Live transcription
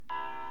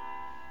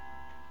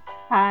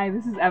Hi,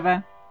 this is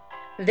Eva.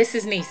 This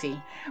is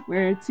Nisi.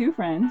 We're two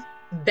friends,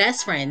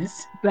 Best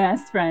friends.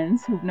 best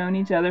friends who've known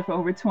each other for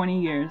over 20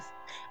 years.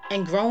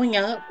 And growing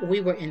up,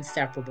 we were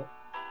inseparable.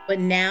 But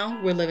now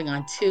we're living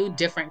on two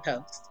different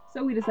coasts.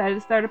 So we decided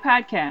to start a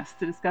podcast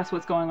to discuss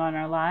what's going on in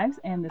our lives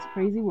and this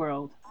crazy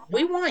world.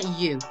 We want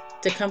you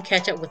to come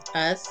catch up with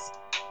us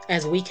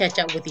as we catch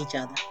up with each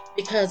other.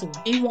 Because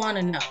we want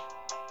to know,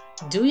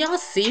 do y'all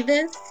see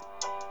this?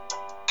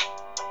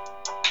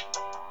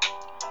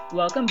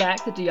 Welcome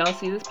back to Do Y'all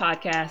See This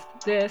Podcast?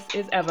 This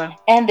is Eva.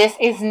 And this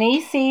is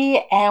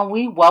Nisi, and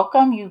we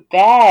welcome you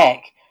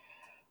back.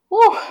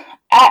 Whew,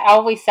 I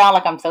always sound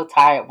like I'm so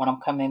tired when I'm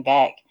coming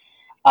back.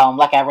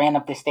 Like I ran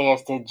up the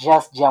stairs to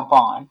just jump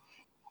on.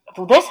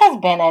 This has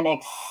been an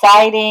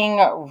exciting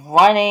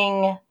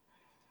running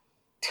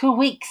 2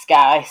 weeks,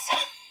 guys.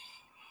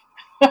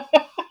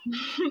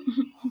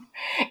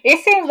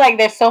 It seems like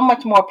there's so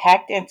much more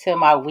packed into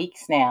my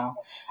weeks now.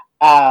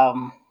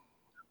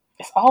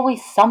 There's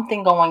always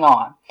something going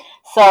on.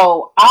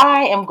 So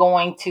I am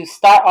going to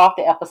start off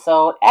the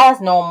episode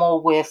as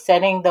normal with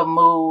setting the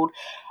mood.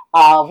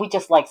 We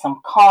just like some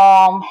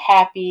calm,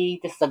 happy.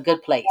 This is a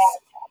good place.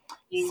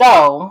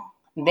 So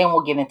then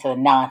we'll get into the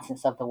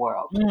nonsense of the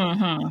world.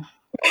 Mm-hmm.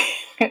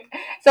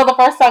 So the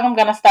first song I'm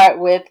going to start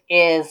with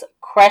is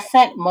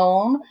Crescent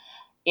Moon.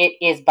 It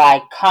is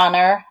by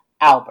Connor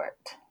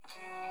Albert.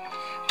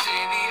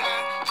 Baby,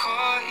 I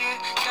caught you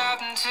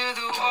diving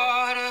into the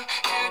water.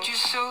 Held you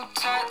so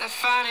tight that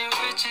finding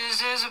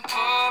riches is a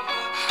pauper.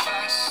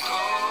 I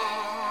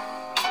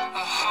stole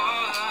a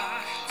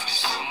heart from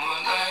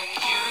someone like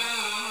you,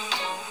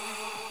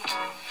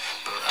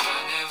 but I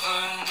never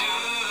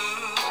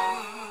knew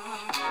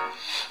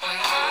when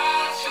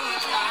I threw a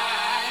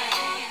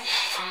line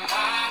from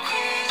my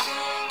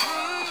crazy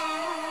moon,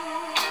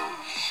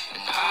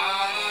 and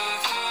out of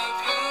the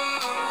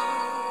blue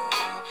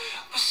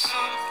was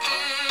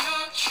something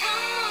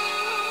untrue.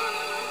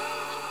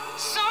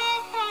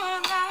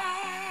 Someone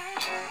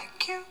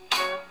like you.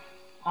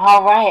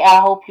 All right, I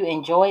hope you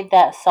enjoyed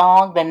that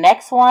song. The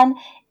next one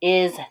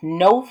is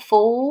No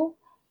Fool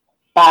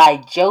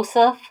by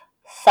Joseph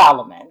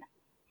Solomon.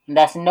 And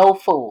that's No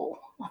Fool.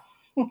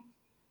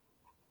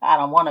 I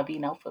don't want to be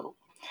no fool.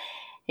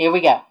 Here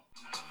we go.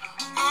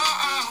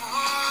 I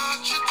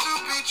want you to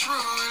be true,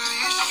 at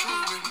least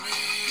true with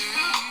me.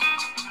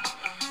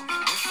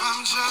 If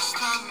I'm just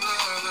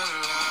another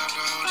love,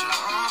 don't you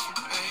offer,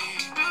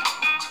 baby.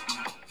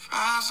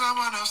 Find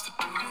someone else to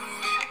do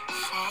it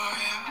for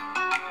you.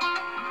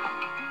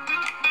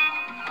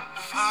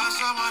 Find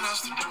someone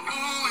else to do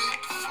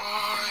it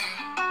for you.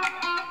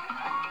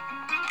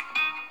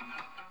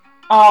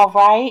 All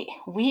right,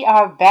 we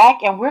are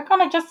back and we're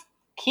going to just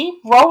keep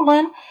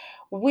rolling.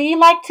 We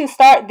like to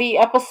start the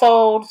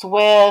episodes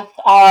with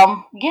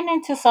getting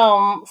into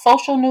some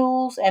social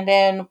news and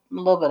then a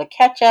little bit of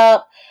catch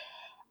up.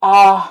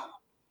 Uh,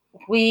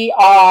 we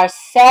are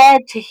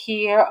sad to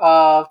hear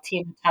of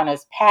Tina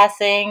Turner's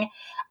passing.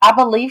 I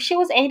believe she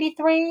was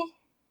 83.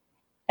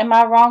 Am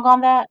I wrong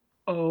on that?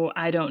 Oh,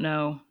 I don't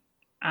know.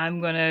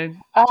 I'm going to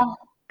Uh,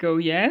 go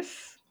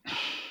yes.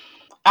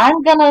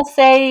 I'm going to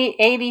say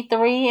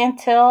 83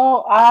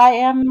 until I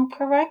am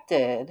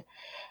corrected.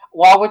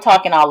 While we're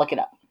talking, I'll look it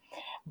up.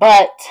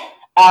 But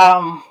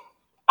um,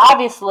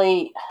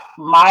 obviously,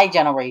 my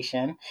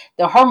generation,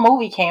 her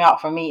movie came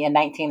out for me in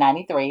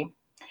 1993,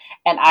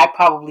 and I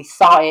probably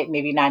saw it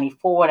maybe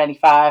 94,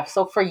 95.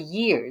 So for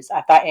years,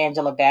 I thought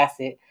Angela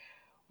Bassett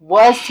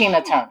was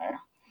Tina Turner.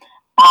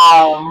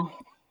 Um,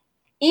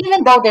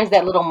 Even though there's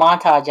that little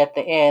montage at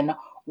the end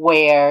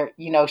where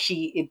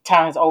it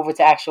turns over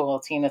to actual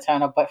Tina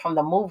Turner, but from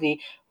the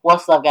movie,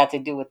 what's love got to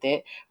do with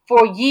it?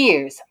 For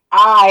years,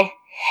 I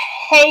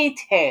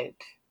hated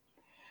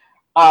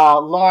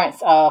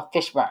Lawrence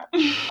Fishburne.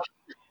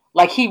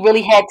 Like he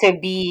really had to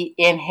be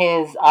in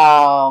his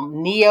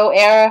Neo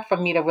era for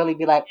me to really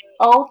be like,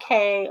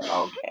 okay.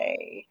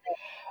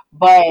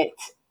 But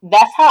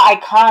that's how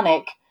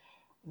iconic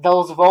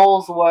those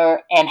roles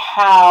were and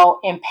how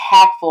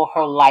impactful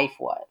her life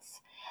was.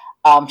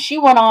 She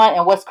went on,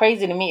 and what's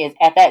crazy to me is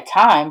at that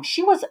time,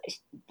 she was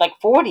like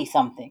 40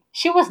 something.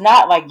 She was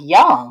not like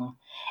young.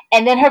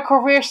 And then her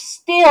career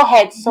still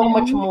had so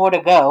much more to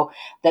go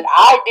that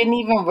I didn't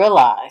even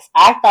realize.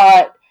 I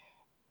thought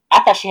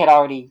she had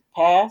already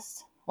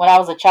passed. When I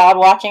was a child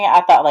watching it,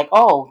 I thought like,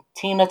 oh,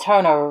 Tina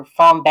Turner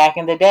from back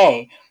in the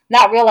day.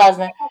 Not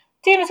realizing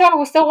Tina Turner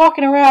was still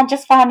walking around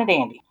just fine and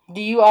dandy.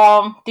 Do you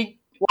well,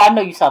 I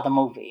know you saw the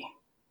movie.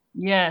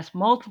 Yes,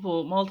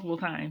 multiple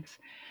times.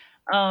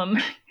 Um,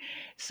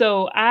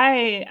 so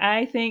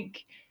I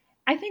think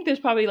there's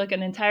probably like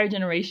an entire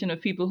generation of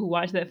people who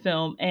watch that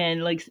film,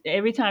 and like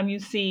every time you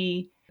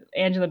see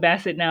Angela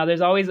Bassett now,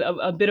 there's always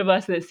a bit of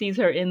us that sees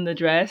her in the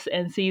dress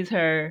and sees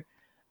her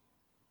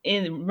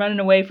in running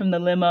away from the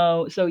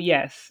limo. So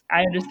yes,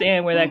 I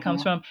understand where that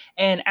comes Hmm. from,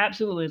 and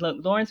absolutely, look,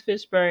 Lawrence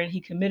Fishburne,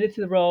 he committed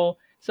to the role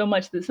so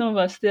much that some of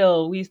us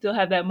we still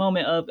have that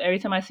moment of every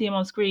time I see him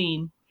on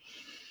screen.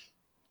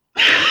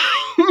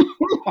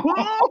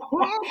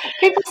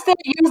 People still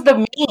use the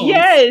memes.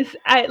 Yes,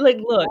 I like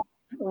look,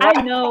 Right.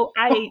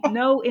 I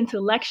know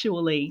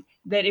intellectually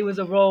that it was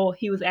a role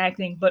he was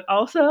acting, but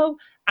also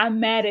I'm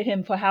mad at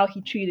him for how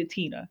he treated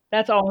Tina.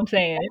 That's all I'm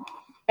saying.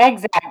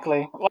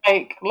 Exactly.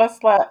 Like let's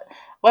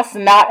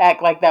not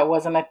act like that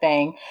wasn't a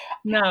thing.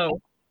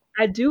 No.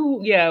 I do,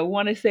 yeah,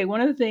 want to say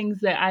one of the things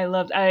that I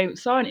loved. I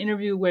saw an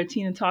interview where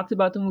Tina talked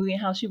about the movie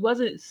and how she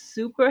wasn't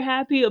super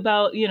happy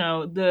about,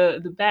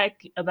 the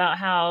back about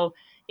how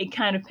it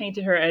kind of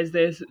painted her as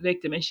this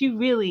victim. And she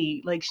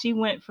really like she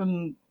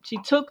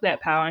took that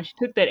power and she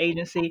took that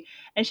agency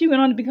and she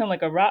went on to become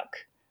like a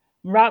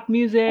rock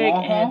music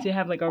and Mhm. to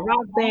have like a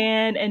rock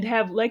band and to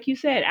have, like you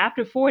said,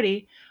 after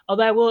 40,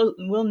 although I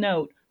will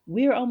note,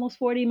 we're almost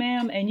 40,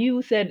 ma'am, and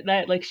you said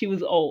that like she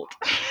was old.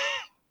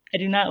 I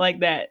do not like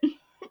that.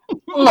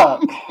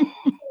 Look,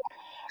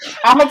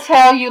 I'm gonna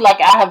tell you, like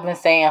I have been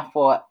saying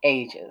for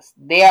ages,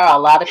 there are a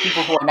lot of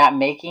people who are not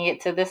making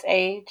it to this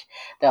age.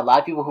 There are a lot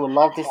of people who would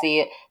love to see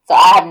it. So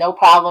I have no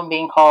problem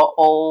being called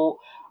old.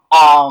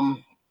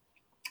 Um,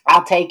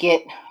 I'll take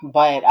it,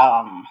 but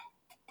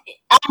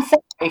I'm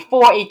sorry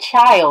for a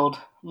child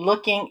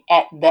looking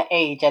at the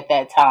age at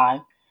that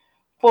time.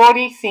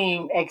 40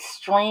 seemed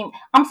extreme.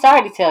 I'm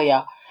sorry to tell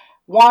y'all.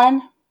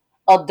 One,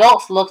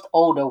 adults looked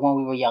older when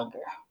we were younger.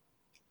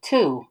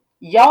 Two,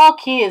 y'all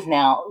kids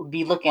now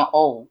be looking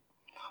old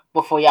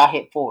before y'all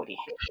hit 40.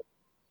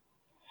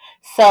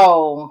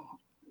 So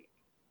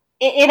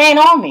it ain't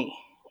on me.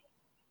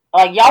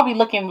 Like y'all be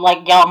looking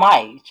like y'all my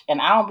age,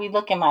 and I don't be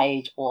looking my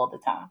age all the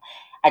time.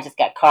 I just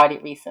got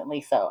carded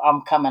recently, so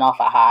I'm coming off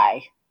a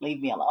high.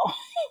 Leave me alone.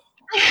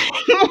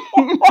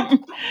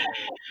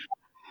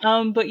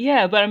 But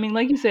yeah, but I mean,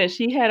 like you said,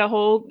 she had a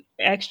whole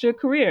extra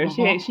career.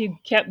 Hmm. She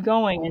kept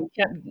going and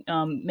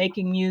kept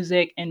making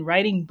music and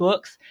writing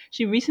books.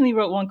 She recently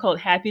wrote one called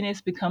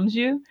 "Happiness Becomes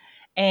You,"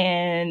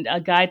 and a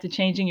guide to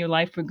changing your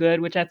life for good,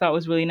 which I thought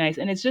was really nice.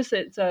 And it's a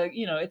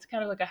it's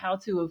kind of like a how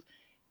to of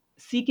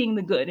seeking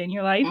the good in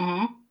your life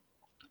Hmm.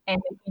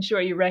 and making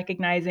sure you're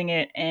recognizing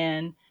it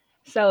and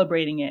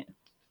celebrating it.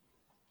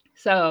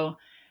 So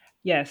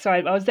yeah, so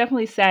I was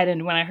definitely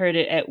saddened when I heard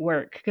it at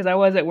work because I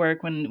was at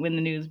work when the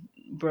news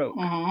broke.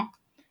 Hmm.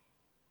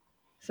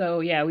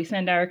 So yeah, we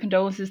send our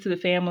condolences to the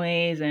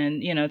families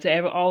and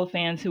to all the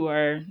fans who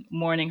are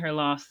mourning her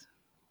loss.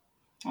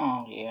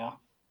 Oh yeah.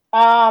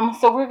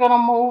 So we're gonna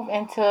move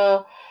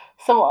into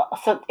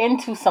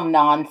some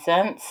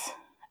nonsense.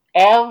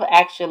 Ev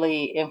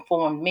actually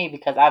informed me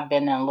because I've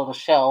been in a little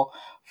shell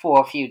for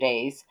a few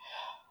days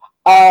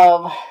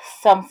of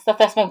some stuff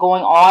that's been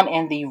going on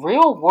in the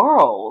real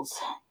world.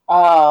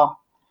 Uh,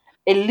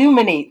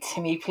 Illuminate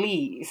me,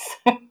 please.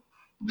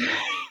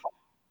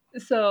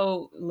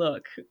 So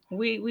look,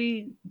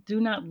 we do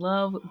not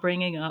love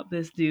bringing up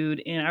this dude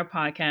in our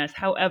podcast.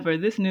 However,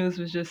 this news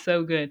was just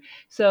so good.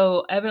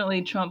 So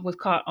evidently, Trump was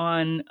caught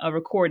on a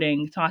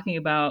recording talking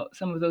about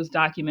some of those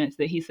documents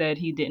that he said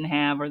he didn't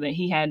have or that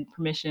he had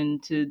permission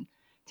to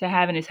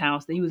have in his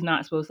house that he was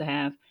not supposed to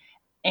have.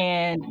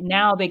 And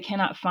now they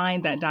cannot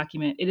find that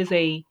document. It is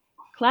a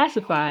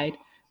classified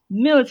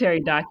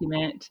military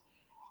document,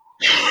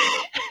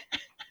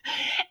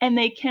 and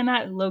they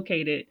cannot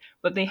locate it.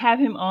 But they have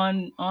him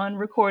on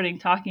recording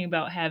talking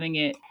about having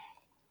it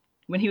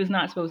when he was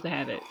not supposed to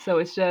have it. So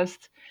it's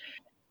just,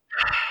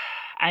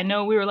 I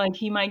know we were like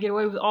he might get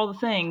away with all the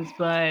things,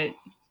 but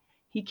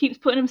he keeps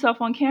putting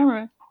himself on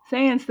camera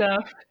saying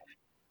stuff.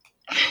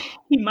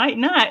 He might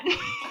not.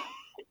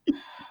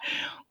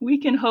 We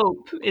can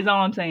hope is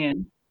all I'm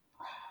saying.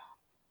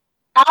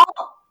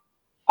 All,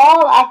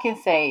 all I can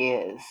say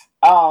is,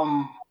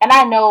 and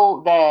I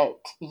know that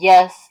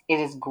yes, it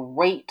is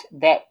great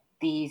that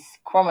these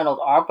criminals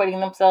are putting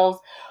themselves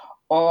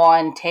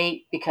on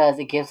tape because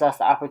it gives us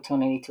the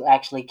opportunity to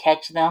actually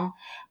catch them.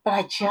 But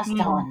I just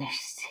don't Mm,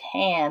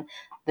 understand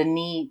the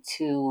need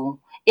to.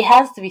 It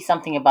has to be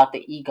something about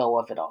the ego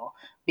of it all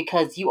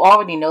because you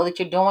already know that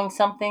you're doing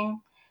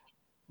something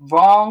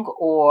wrong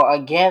or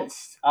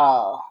against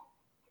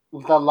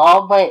the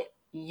law, but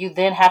you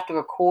then have to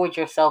record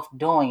yourself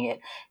doing it,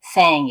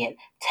 saying it,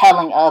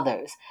 telling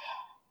others.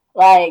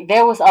 Like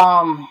there was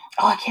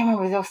I can't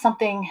remember, there was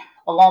something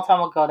a long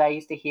time ago that I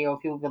used to hear when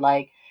people be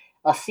like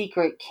a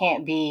secret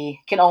can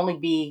only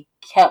be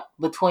kept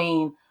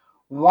between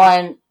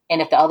one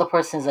and if the other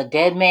person is a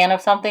dead man or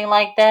something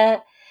like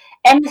that.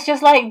 And it's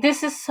just like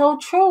this is so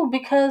true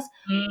because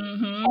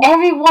hmm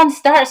everyone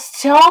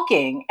starts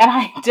talking and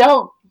I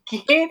don't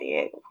get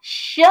it.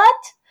 Shut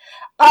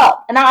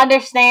up. And I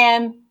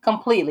understand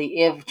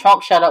completely if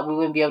Trump shut up we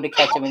wouldn't be able to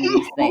catch him in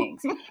these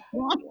things.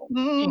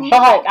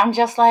 But I'm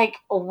just like,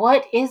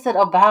 what is it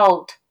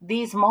about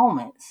these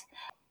moments?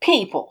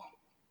 People,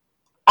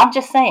 I'm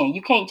just saying,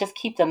 you can't just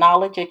keep the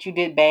knowledge that you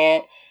did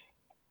bad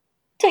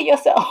to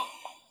yourself.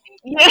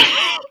 Yeah.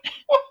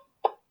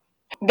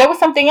 There was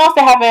something else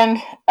that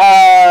happened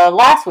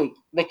last week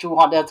that you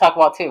want to talk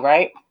about too,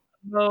 right?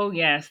 Oh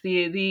yes,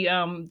 the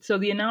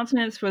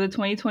announcements for the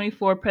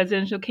 2024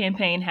 presidential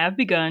campaign have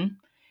begun.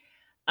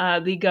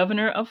 The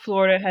governor of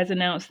Florida has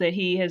announced that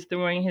he is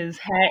throwing his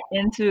hat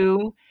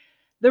into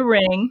the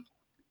ring,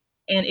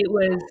 and it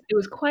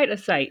was quite a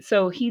sight.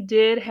 So he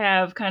did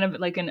have kind of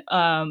like I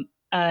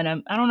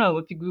don't know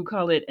if you would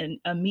call it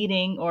a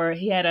meeting, or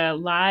he had a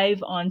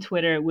live on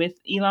Twitter with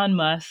Elon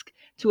Musk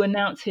to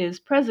announce his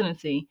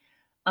presidency.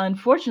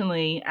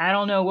 Unfortunately, I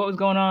don't know what was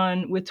going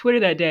on with Twitter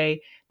that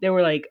day. There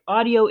were like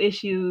audio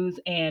issues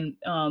and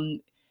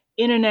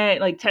internet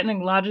like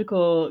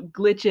technological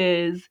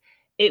glitches.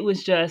 It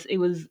was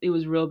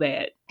real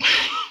bad.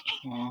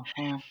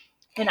 Mhm.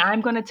 And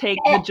I'm going to take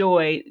the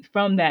joy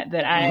from that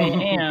I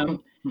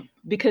am,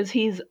 because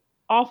he's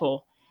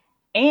awful.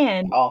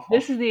 And Awful.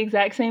 this is the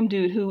exact same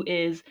dude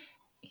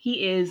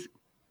he is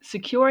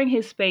securing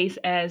his space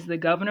as the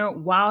governor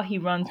while he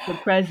runs for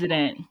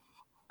president.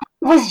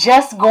 Was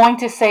just going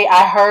to say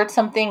I heard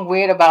something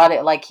weird about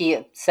it, like he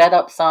had set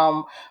up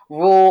some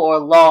rule or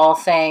law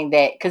saying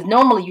that because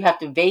normally you have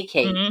to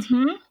vacate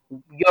Mhm.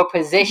 your You have to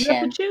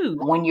position choose.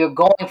 when you're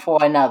going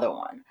for another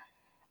one,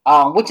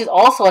 which is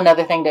also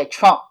another thing that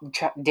Trump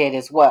did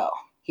as well.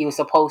 He was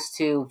supposed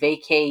to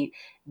vacate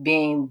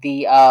being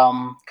the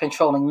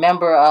controlling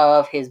member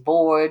of his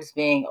boards,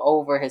 being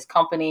over his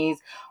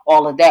companies,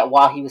 all of that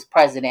while he was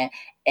president,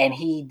 and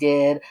he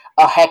did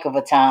a heck of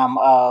a time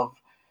of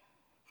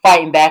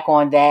fighting back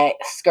on that,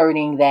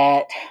 skirting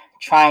that,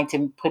 trying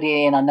to put it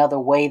in another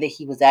way that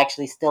he was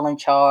actually still in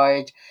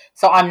charge.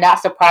 So I'm not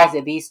surprised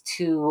that these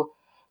two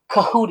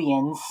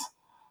Cahootians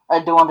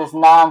are doing this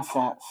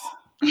nonsense.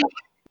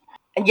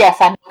 Yes,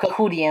 I know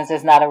Cahootians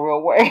is not a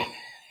real word.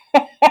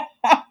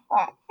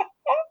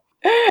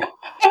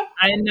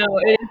 I know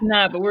it is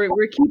not, but we're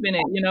keeping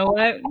it. You know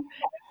what?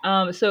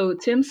 So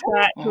Tim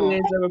Scott, who Mhm.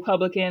 is a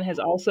Republican, has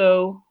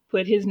also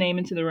put his name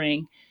into the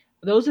ring.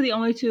 Those are the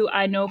only two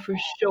I know for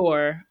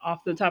sure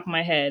off the top of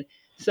my head.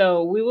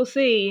 So we will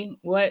see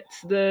what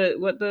it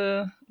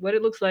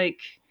looks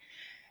like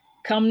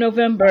come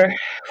November.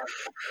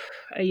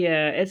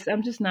 Yeah, it's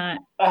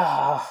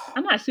Ugh.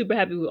 I'm not super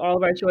happy with all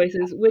of our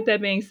choices. With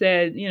that being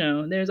said,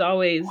 there's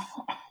always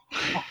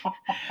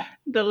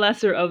the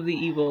lesser of the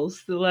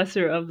evils, the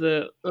lesser of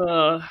the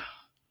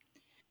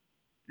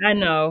I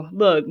know.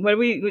 Look,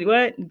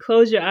 what?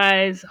 Close your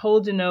eyes,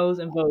 hold your nose,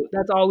 and vote.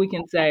 That's all we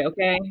can say,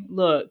 okay?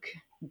 Look.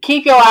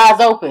 Keep your eyes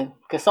open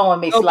because someone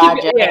may Oh, keep slide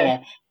it. your Yeah.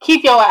 hand.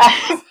 Keep your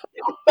eyes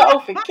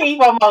open. Keep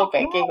them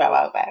open. Keep them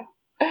open.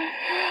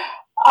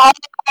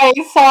 Okay,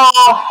 so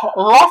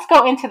let's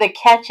go into the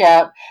catch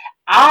up.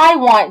 I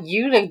want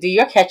you to do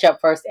your catch up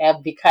first,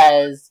 Ev,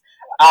 because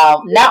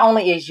not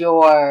only is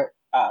your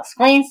Yes.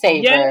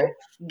 screensaver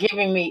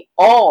giving me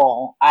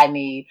all I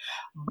need,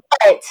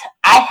 but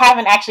I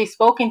haven't actually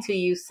spoken to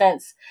you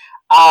since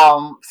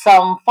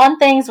some fun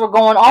things were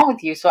going on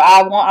with you. So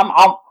I'm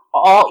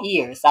all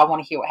ears. I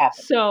want to hear what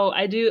happened. So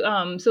I do.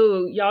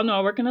 So y'all know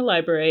I work in a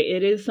library.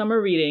 It is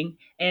summer reading,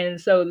 and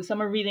so the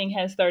summer reading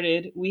has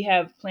started. We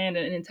have planned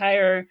an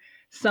entire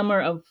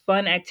summer of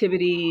fun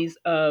activities,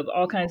 of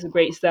all kinds of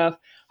great stuff.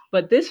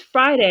 But this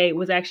Friday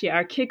was actually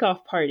our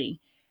kickoff party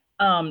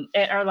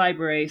at our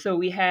library. So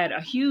we had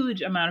a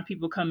huge amount of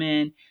people come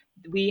in.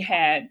 We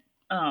had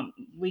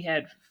we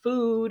had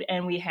food,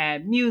 and we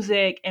had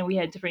music, and we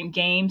had different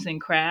games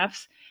and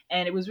crafts,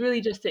 and it was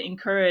really just to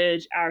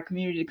encourage our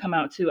community to come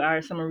out to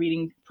our summer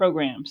reading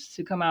programs,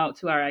 to come out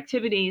to our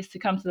activities, to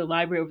come to the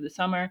library over the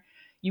summer.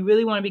 You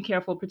really want to be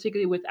careful,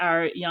 particularly with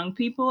our young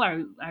people,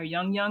 our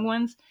young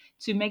ones,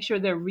 to make sure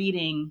they're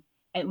reading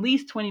at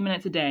least 20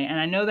 minutes a day. And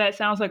I know that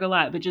sounds like a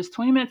lot, but just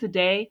 20 minutes a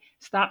day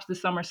stops the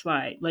summer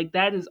slide. Like,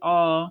 that is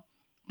all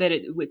that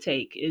it would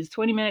take, is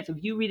 20 minutes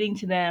of you reading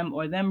to them,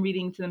 or them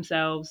reading to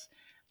themselves,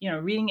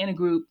 reading in a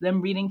group,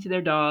 them reading to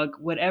their dog,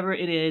 whatever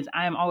it is.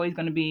 I am always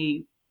going to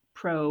be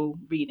pro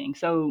reading.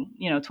 So,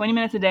 20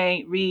 minutes a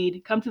day,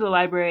 read, come to the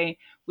library.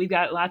 We've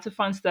got lots of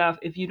fun stuff.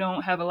 If you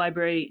don't have a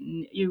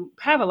library, you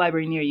have a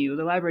library near you.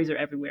 The libraries are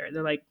everywhere.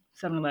 They're like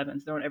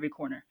 7-Elevens, they're on every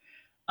corner.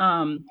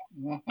 Um,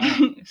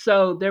 Mhm.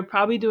 so they're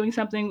probably doing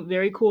something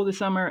very cool this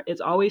summer.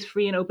 It's always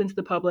free and open to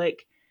the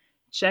public.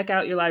 Check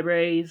out your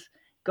libraries,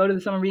 go to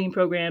the summer reading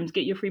programs,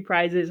 get your free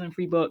prizes and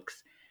free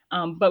books.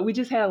 But we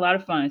just had a lot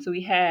of fun. So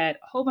we had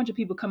a whole bunch of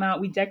people come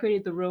out. We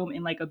decorated the room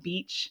in like a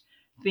beach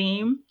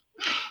theme.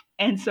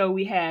 And so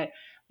we had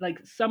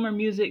like summer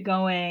music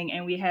going,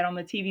 and we had on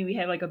the TV, we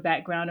had like a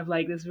background of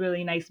like this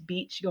really nice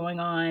beach going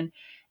on.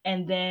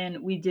 And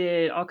then we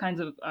did all kinds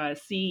of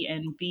sea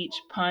and beach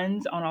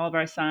puns on all of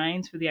our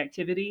signs for the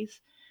activities.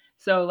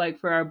 So, like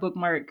for our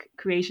bookmark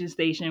creation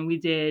station, we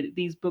did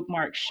 "These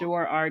bookmarks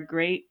sure are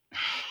great,"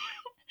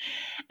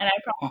 and I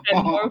probably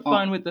had more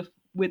fun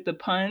with the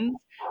puns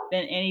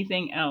than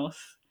anything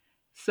else.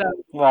 So,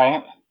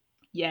 Right.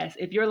 yes,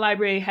 if your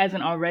library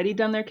hasn't already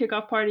done their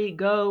kickoff party,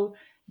 go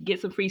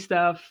get some free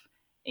stuff,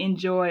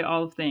 enjoy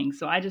all of things.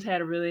 So I just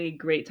had a really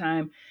great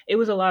time. It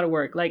was a lot of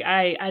work. Like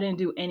I didn't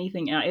do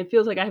anything else. It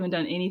feels like I haven't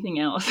done anything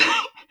else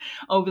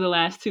over the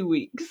last 2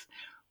 weeks.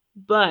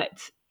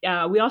 But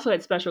We also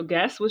had special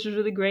guests, which was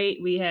really great.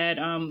 We had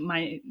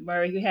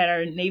we had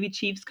our Navy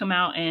Chiefs come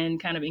out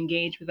and kind of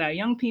engage with our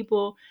young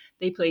people.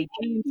 They played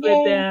games with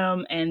Yay.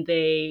 them, and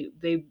they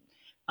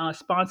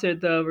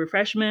sponsored the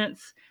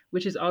refreshments,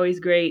 which is always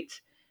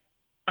great.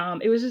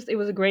 It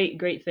was a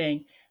great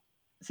thing.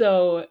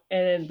 So,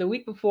 and the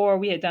week before,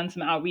 we had done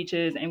some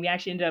outreaches, and we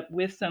actually ended up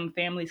with some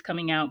families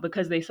coming out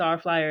because they saw our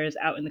flyers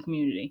out in the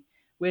community,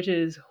 which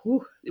is,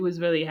 whew, it was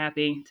really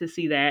happy to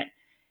see that.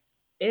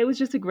 It was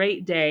just a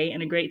great day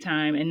and a great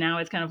time. And now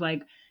it's kind of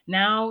like,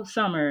 now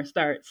summer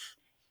starts.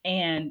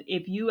 And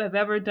if you have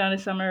ever done a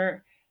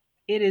summer,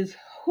 it is,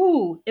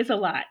 whoo, it's a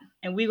lot.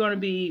 And we're going to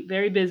be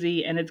very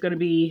busy, and it's going to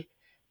be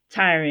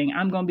tiring.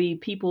 I'm going to be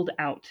peopled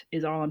out,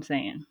 is all I'm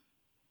saying.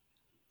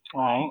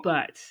 Right.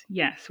 But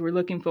yes, we're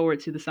looking forward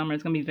to the summer.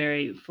 It's going to be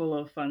very full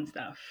of fun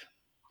stuff.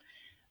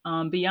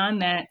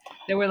 Beyond that,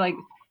 there were like,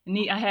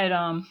 I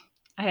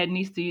had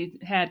niece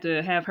had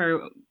to have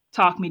her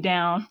talk me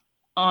down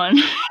on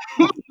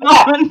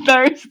on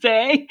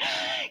Thursday,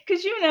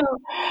 because when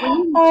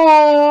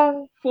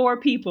you four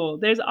people,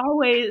 there's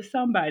always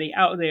somebody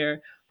out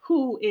there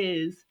who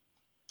is,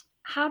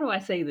 how do I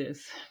say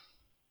this,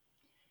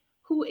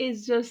 who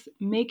is just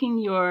making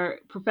your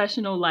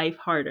professional life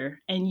harder,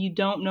 and you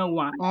don't know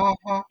why.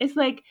 Mhm. It's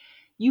like,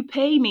 you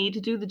pay me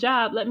to do the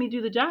job, let me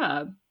do the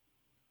job.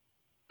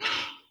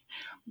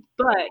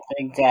 But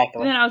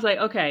Exactly. then I was like,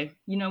 okay,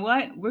 you know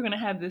what? We're going to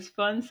have this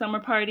fun summer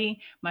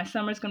party. My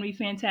summer's going to be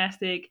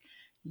fantastic.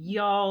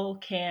 Y'all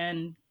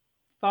can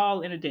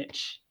fall in a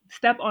ditch,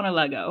 step on a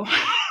Lego.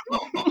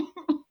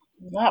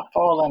 Not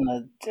fall in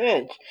the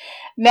ditch.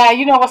 Now,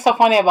 you know what's so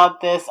funny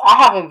about this?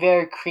 I have a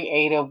very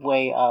creative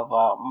way of,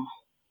 I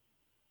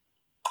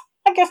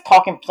guess,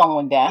 talking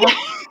someone down.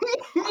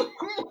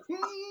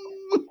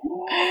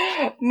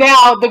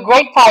 Now, the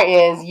great part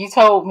is you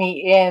told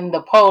me in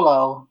the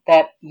polo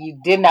that you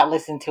did not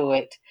listen to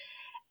it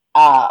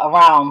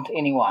around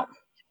anyone,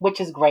 which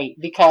is great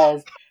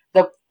because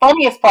the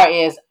funniest part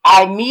is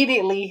I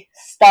immediately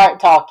start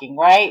talking,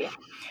 right?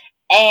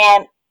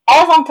 And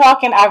as I'm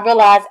talking, I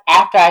realize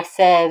after I've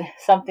said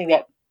something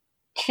that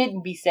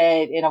shouldn't be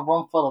said in a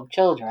room full of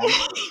children,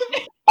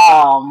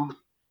 um,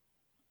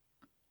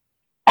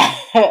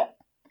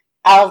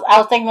 I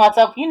was thinking to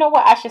myself, you know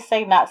what? I should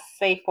say not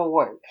safe for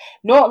work.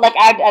 No, like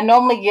I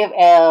normally give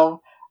Ev,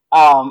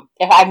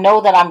 if I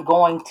know that I'm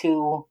going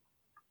to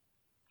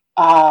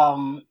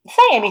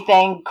say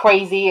anything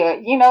crazy,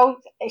 or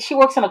she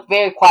works in a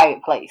very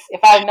quiet place. If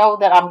I know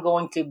that I'm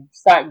going to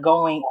start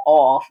going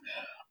off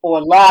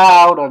or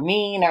loud or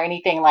mean or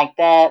anything like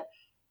that,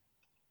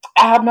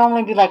 I'll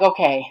normally be like,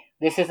 okay,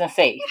 this isn't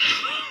safe.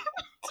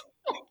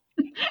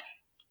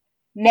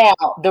 Now,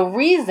 the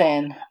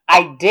reason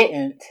I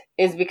didn't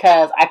is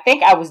because I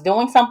think I was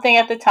doing something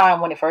at the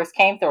time when it first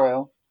came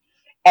through,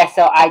 and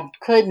so I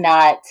could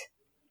not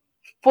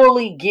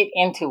fully get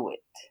into it.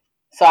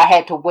 So I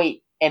had to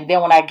wait. And then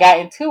when I got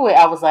into it,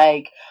 I was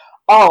like,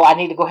 oh, I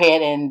need to go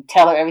ahead and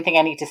tell her everything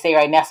I need to say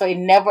right now. So it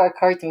never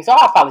occurred to me. So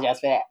I apologize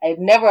for that. It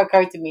never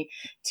occurred to me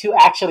to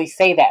actually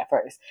say that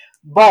first.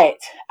 But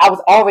I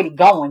was already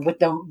going with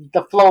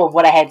the flow of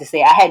what I had to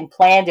say. I hadn't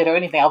planned it or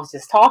anything. I was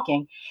just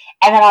talking.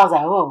 And then I was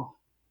like, oh,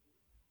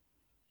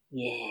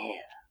 yeah,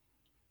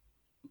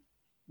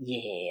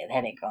 yeah,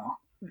 that ain't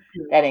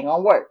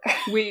gonna work.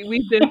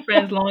 We've been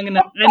friends long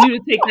enough. I knew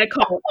to take that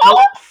call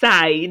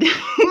outside.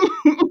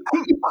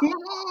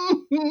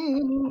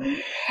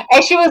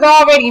 And she was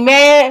already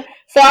mad.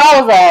 So I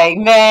was like,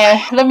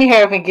 man, let me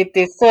hurry up and get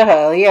this to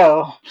her,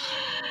 yo.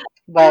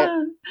 But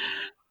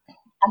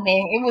I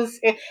mean,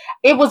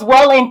 it was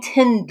well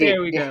intended.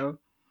 There we go.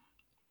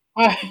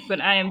 But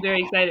I am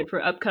very excited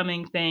for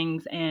upcoming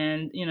things,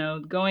 and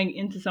going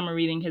into summer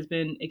reading has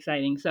been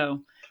exciting.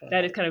 So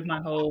that is kind of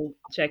my whole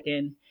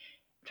check-in. I'm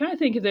trying to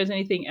think if there's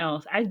anything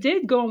else. I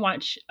did go and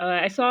watch.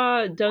 I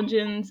saw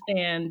Dungeons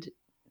and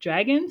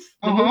Dragons,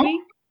 the movie.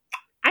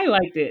 I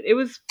liked it. It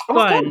was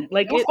fun. It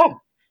was good.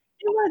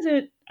 It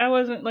wasn't. I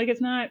wasn't like, it's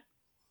not.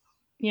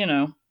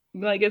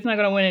 Like, it's not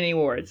going to win any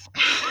awards.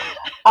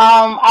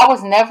 I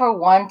was never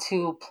one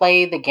to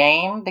play the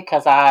game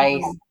because I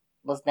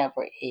was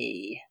never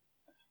a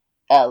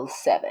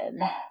L7.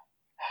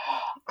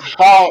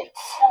 But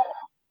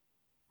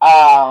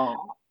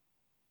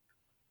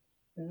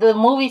the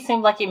movie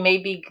seemed like it may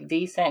be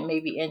decent,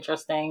 maybe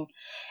interesting.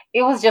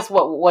 It was just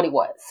what it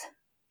was.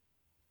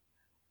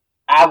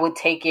 I would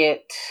take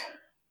it.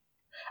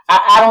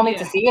 I don't need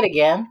to see it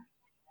again.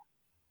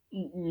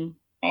 Mm-mm.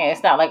 And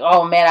it's not like,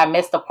 oh man, I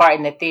missed a part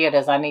in the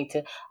theaters. I need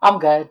to. I'm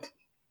good.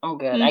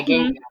 Mm-hmm. I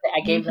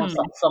gave them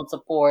some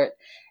support,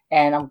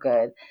 and I'm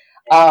good.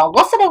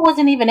 What's it that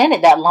wasn't even in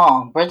it that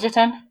long?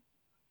 Bridgerton.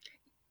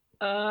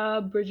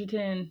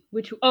 Bridgerton.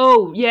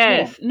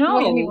 Yes, yeah, no,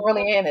 he wasn't even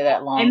really in it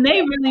that long. And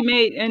they really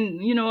made,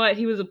 and you know what?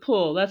 He was a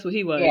pull. That's what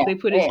he was. Yeah, they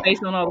put his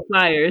face on all the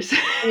flyers.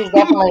 He was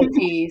definitely a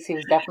tease.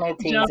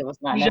 It was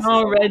not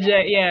necessary.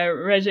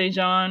 Regé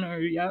Jean, or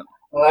yep.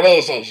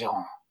 Regé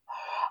Jean.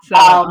 So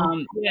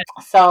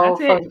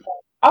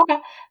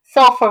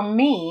So for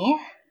me,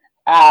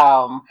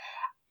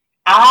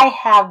 I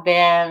have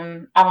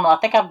been, I don't know, I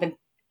think I've been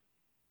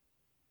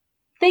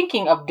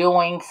thinking of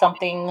doing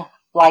something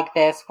like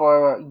this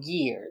for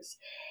years.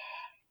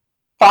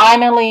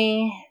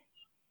 Finally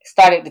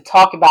started to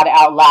talk about it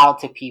out loud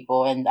to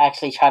people and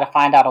actually try to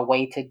find out a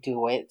way to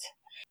do it.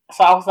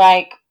 So I was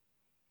like,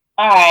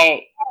 all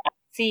right,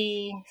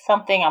 see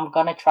something, I'm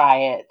gonna try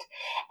it.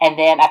 And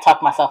then I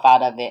talked myself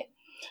out of it.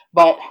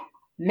 But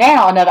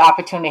now another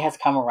opportunity has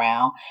come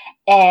around,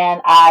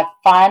 and I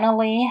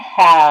finally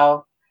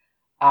have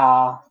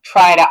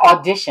tried, I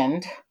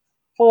auditioned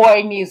for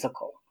a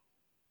musical.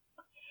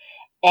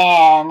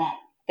 And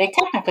they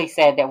technically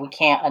said that we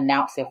can't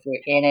announce if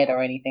we're in it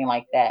or anything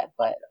like that.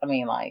 But I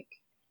mean, like,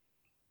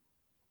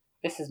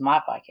 this is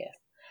my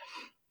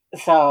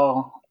podcast.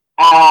 So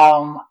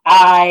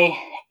I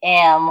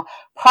am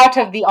part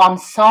of the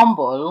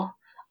ensemble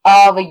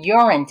of a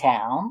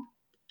Urinetown,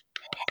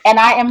 and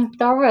I am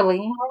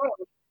thoroughly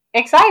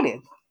excited.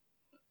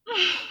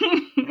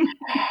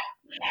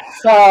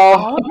 So,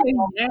 Oh,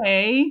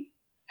 yay.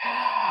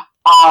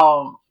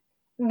 um,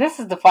 this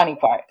is the funny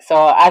part. So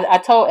I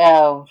told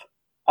Ev,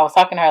 I was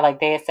talking to her like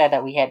they had said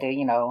that we had to,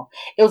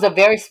 it was a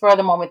very spur of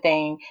the moment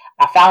thing.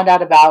 I found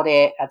out about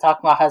it. I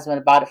talked to my husband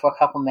about it for a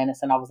couple minutes,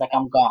 and I was like,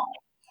 I'm gone.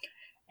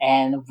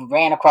 And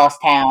ran across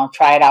town,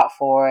 tried out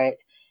for it.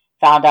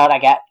 Found out I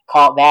got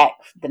called back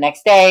the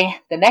next day.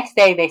 The next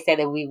day they said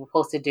that we were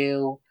supposed to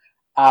do.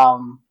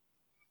 Um,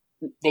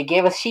 they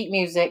gave us sheet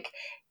music.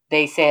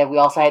 They said we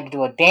also had to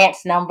do a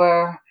dance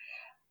number,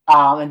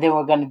 and then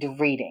we're going to do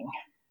reading.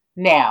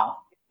 Now,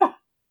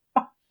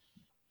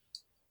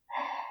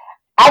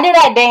 I do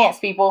not dance,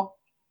 people.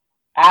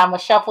 I'm a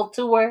shuffle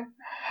tour.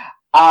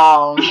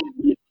 I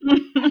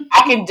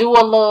can do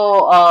a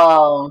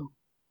little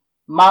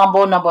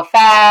Mambo number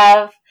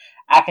 5.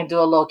 I can do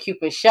a little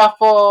Cupid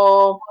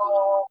shuffle,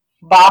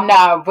 but I'm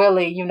not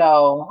really,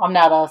 I'm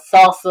not a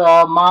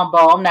salsa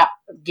mambo. I'm not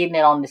getting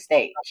it on the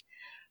stage.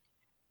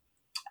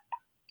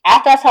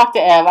 After I talked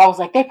to Ev, I was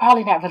like, they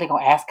probably not really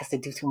gonna ask us to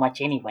do too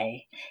much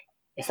anyway.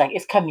 It's like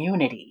it's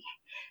community.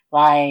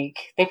 Like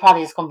they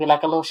probably just gonna be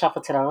like a little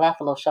shuffle to the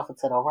left, a little shuffle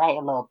to the right, a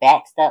little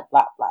back step,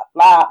 blah blah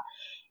blah.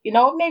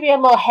 Maybe a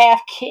little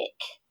half kick.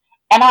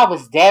 And I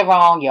was dead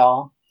wrong,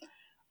 y'all.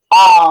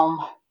 Um,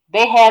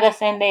 they had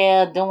us in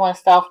there doing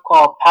stuff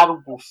called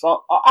paddle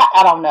So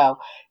I don't know.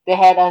 They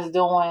had us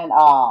doing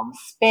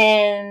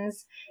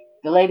spins.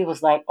 The lady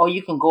was like, "Oh,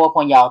 you can go up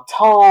on y'all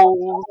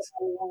toes."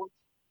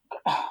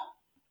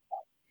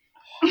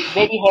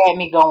 Baby had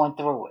me going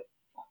through it,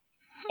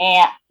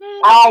 and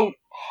I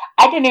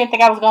I didn't even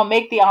think I was gonna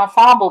make the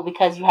ensemble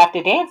because you have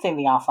to dance in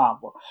the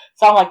ensemble.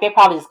 So I'm like, they're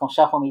probably just gonna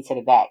shuffle me to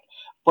the back.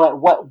 But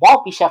what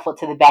won't be shuffled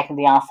to the back of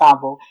the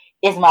ensemble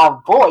is my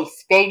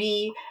voice,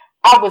 baby.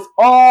 I was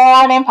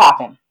on and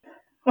popping.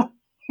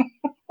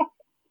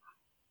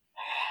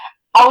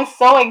 I was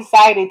so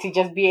excited to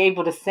just be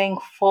able to sing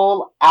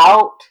full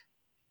out.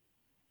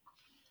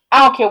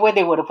 I don't care where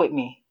they would have put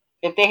me.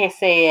 If they had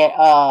said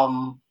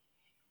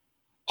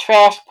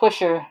Trash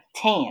Pusher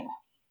 10,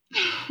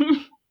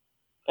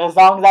 as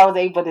long as I was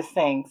able to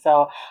sing.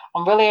 So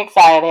I'm really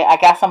excited. I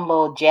got some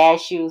little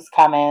jazz shoes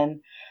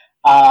coming.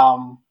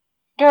 Um,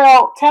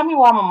 Girl, tell me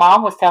why my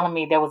mom was telling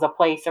me there was a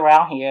place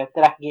around here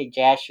that I could get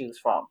jazz shoes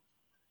from.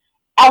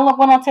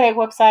 Went onto their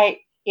website.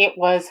 It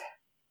was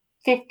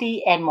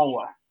 50 and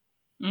more.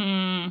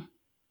 Mm.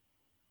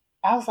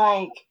 I was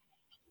like,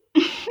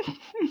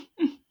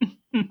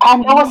 I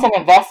know it's an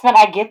investment.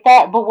 I get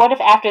that. But what if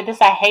after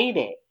this I hate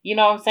it? You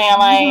know what I'm saying?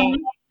 Like,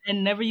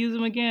 And never use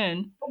them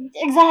again.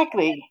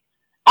 exactly.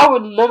 I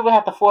would literally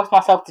have to force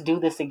myself to do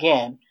this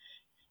again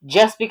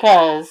just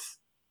because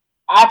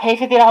I paid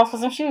 $50 for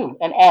some shoe.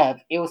 And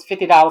it was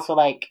 $50 for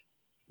like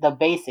the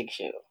basic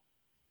shoe.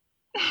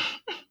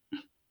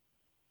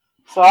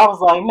 So I was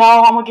like,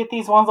 no, I'm gonna get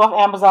these ones off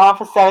Amazon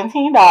for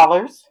 $17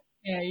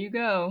 There you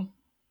go.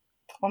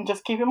 and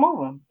just keep it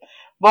moving.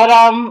 But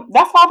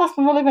that's all that's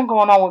really been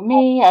going on with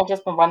me. I've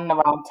just been running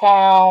around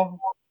town.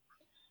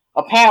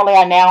 Apparently,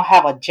 I now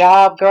have a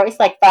job, girl. It's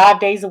like 5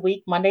 days a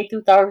week, Monday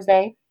through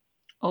Thursday,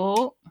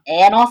 Oh.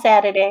 and on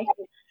Saturday.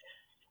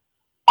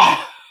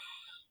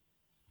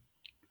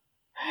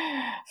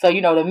 So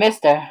the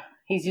Mister,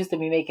 he's used to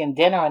me making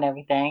dinner and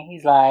everything.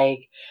 He's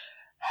like,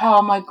 "How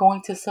am I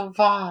going to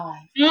survive?"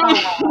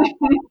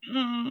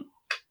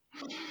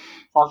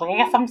 So I was like, I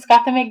guess I'm just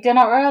got to make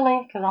dinner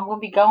early because I'm gonna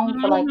be going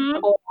for like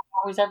 4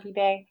 hours every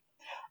day.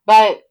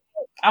 But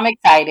I'm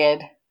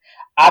excited.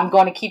 I'm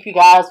going to keep you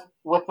guys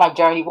with my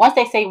journey. Once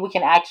they say we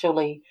can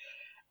actually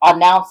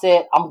announce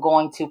it, I'm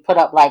going to put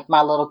up like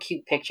my little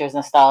cute pictures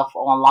and stuff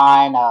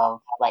online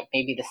of like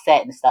maybe the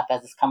set and stuff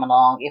as it's coming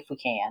along if we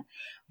can.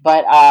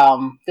 But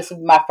this will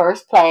be my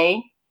first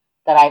play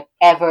that I've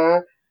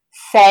ever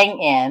sang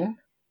in.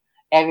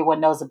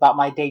 Everyone knows about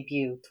my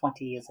debut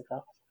 20 years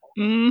ago.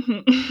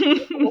 Mm-hmm. Is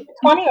it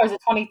 20 or is it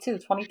 22?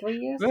 23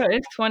 years? Bro,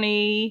 it's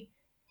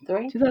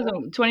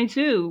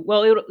 2022.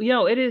 Well,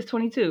 it is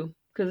 22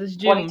 because it's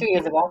June. 22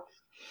 years ago.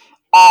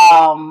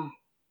 Um,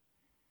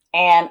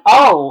 and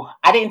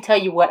I didn't tell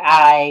you what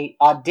I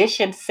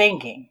auditioned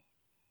singing.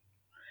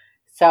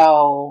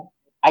 So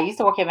I used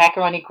to work at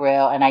Macaroni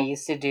Grill, and I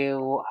used to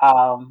do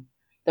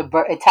the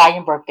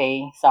Italian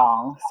birthday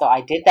song. So I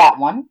did that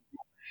one,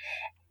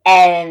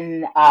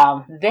 and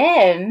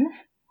then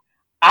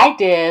I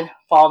did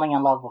 "Falling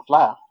in Love with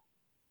Love,"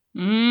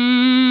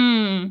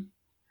 Mm.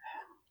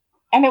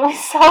 and it was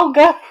so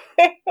good.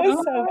 It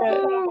was so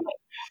good. Oh.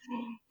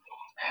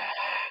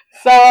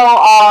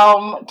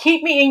 So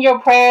keep me in your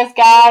prayers,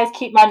 guys.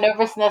 Keep my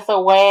nervousness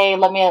away.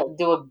 Let me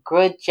do a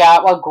good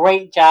job, a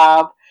great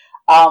job.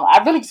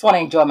 I really just want to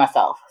enjoy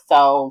myself.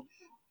 So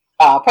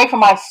pray for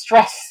my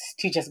stress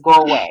to just go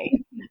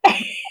away.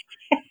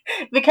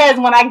 Because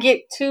when I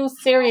get too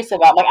serious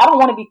about, like, I don't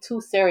want to be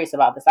too serious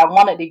about this. I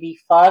want it to be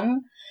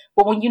fun.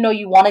 But when you know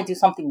you want to do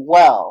something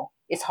well,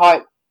 it's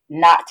hard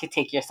not to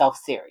take yourself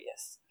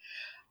serious.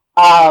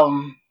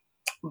 Um,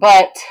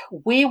 but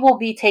we will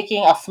be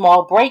taking a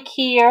small break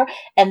here,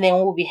 and then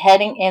we'll be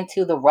heading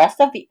into the rest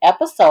of the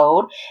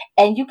episode.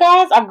 And you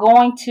guys are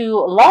going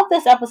to love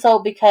this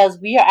episode because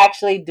we are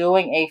actually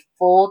doing a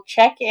full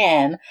check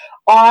in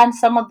on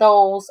some of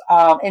those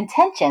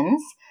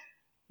intentions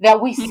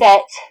that we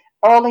set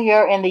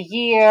earlier in the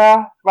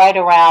year, right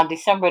around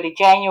December to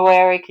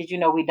January, because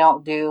we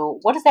don't do,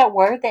 what is that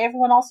word that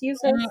everyone else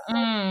uses?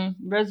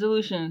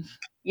 Resolutions.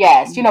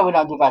 Yes, we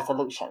don't do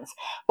resolutions,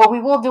 but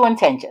we will do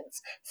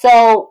intentions.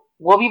 So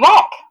we'll be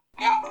back.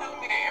 Y'all tell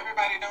me that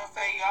everybody don't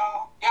say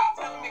y'all. Y'all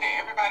tell me that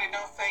everybody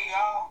don't say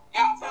y'all.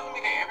 Y'all tell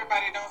me that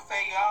everybody don't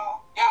say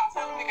y'all. Y'all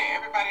tell me that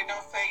everybody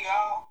don't say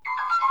y'all.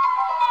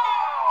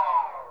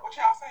 What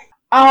y'all say?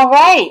 All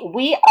right,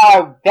 we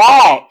are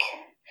back,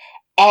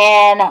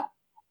 and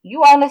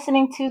you are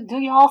listening to Do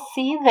Y'all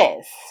See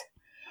This?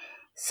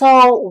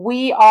 So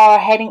we are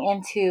heading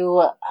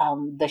into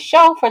the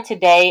show for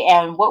today,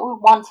 and what we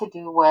wanted to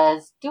do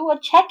was do a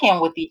check-in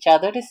with each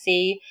other to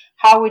see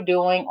how we're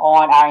doing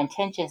on our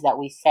intentions that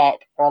we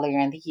set earlier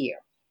in the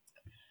year.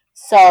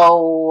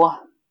 So,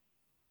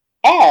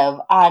 Ev,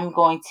 I'm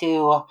going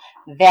to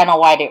Vanna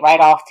White it right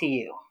off to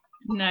you.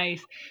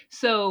 Nice.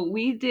 So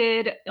we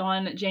did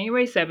on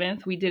January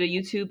 7th, we did a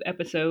YouTube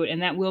episode,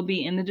 and that will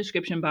be in the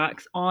description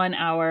box on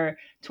our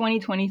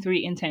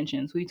 2023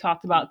 intentions. We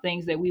talked about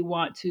things that we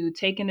want to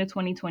take into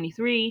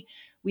 2023.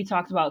 We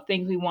talked about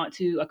things we want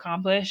to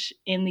accomplish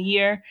in the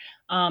year,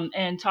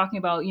 and talking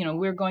about,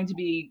 we're going to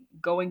be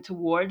going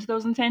towards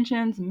those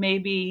intentions,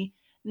 maybe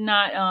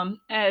not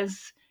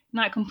as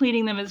not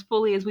completing them as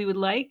fully as we would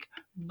like,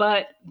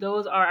 but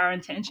those are our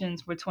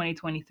intentions for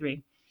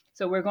 2023.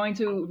 So we're going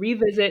to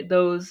revisit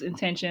those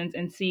intentions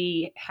and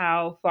see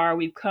how far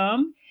we've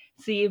come,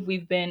 see if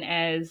we've been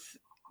as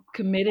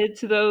committed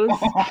to those,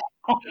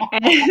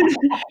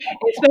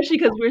 especially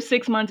because we're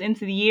 6 months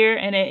into the year,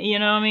 and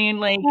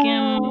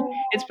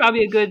it's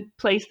probably a good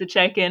place to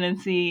check in and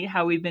see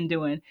how we've been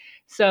doing.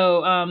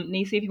 So,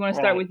 Nisi, if you want to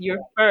start Right. with your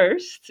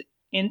first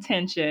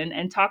intention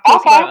and talk to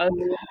us about a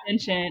new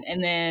intention,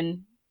 and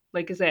then,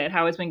 like I said,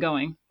 how it's been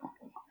going.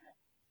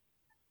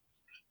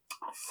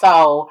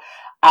 So,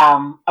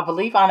 I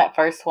believe on in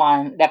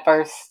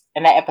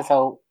that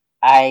episode,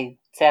 I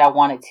said I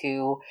wanted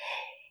to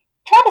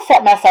try to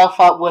set myself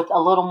up with a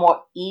little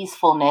more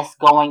easefulness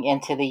going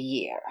into the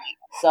year.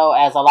 So,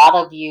 as a lot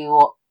of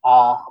you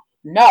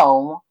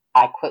know,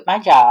 I quit my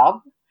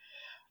job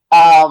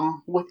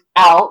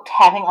without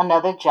having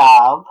another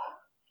job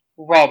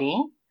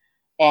ready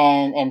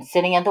and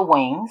sitting in the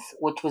wings,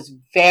 which was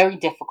very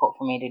difficult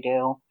for me to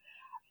do.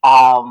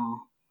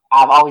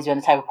 I've always been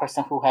the type of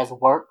person who has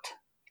worked.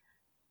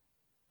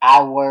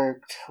 I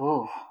worked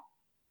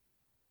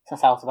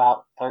since I was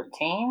about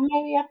 13,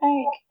 maybe, I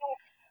think.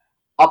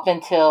 Up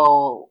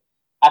until,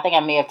 I think I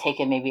may have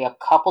taken maybe a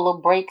couple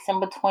of breaks in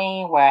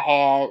between where I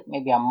had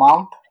maybe a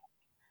month.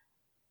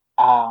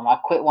 I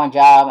quit one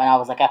job and I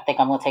was like, I think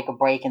I'm going to take a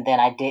break. And then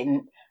I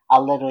didn't. I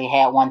literally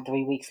had one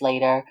 3 weeks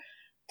later,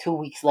 2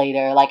 weeks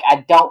later. Like,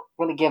 I don't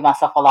really give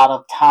myself a lot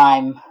of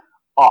time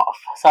off.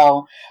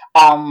 So,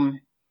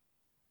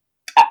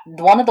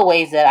 one of the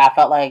ways that I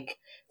felt like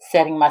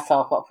setting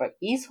myself up for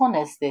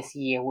easefulness this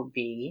year would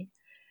be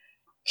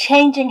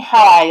changing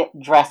how I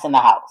dress in the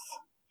house.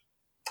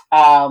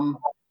 I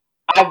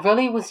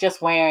really was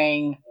just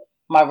wearing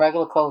my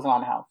regular clothes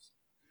around the house.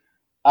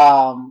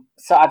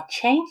 So I've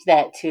changed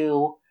that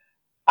to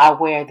I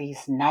wear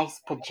these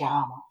nice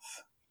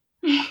pajamas.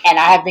 And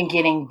I have been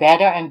getting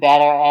better and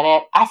better at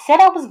it. I said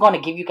I was going to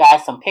give you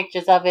guys some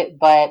pictures of it,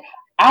 but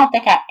I don't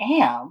think I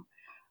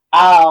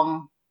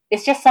am.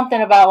 It's just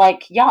something about,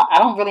 like, y'all, I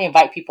don't really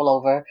invite people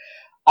over.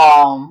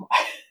 So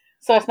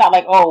it's not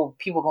like, oh,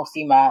 people gonna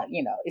see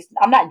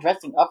I'm not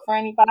dressing up for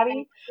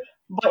anybody,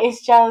 but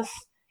it's just,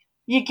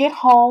 you get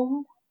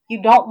home,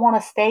 you don't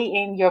want to stay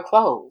in your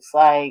clothes.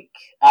 Like,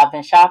 I've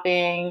been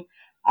shopping,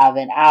 I've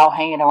been out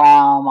hanging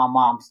around my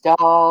mom's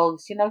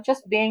dogs,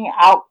 just being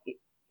out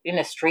in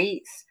the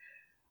streets.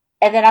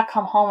 And then I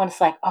come home and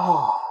it's like,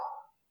 oh,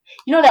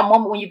 that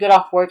moment when you get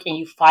off work and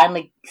you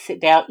finally sit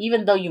down,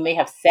 even though you may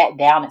have sat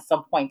down at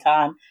some point in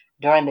time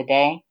during the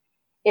day,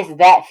 it's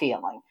that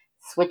feeling.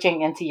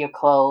 Switching into your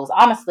clothes.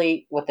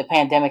 Honestly, with the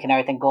pandemic and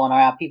everything going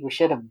around, people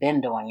should have been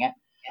doing it.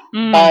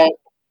 But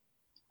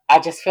I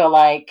just feel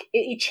like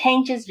it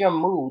changes your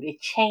mood.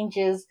 It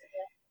changes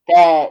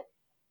that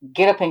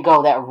get up and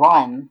go, that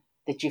run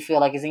that you feel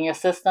like is in your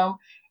system.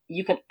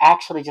 You can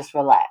actually just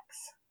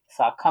relax.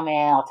 So I'll come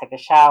in, I'll take a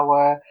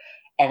shower,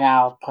 and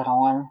I'll put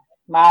on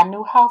my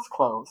new house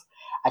clothes.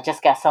 I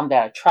just got some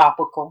that are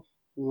tropical.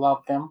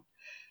 Love them.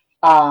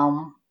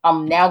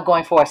 I'm now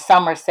going for a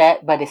summer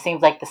set, but it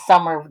seems like the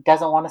summer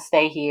doesn't want to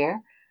stay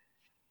here.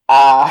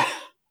 Uh,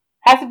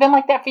 has it been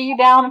like that for you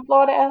down in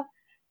Florida?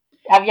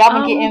 Have y'all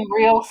been Um, getting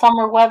real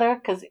summer weather?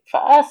 Because for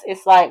us,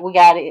 it's like we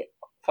got it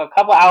for a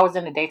couple hours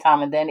in the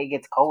daytime and then it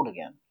gets cold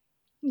again.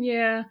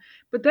 yeah,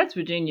 but that's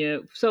Virginia.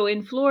 So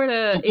in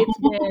Florida, it's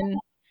been,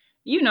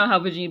 you know how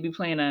Virginia be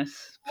playing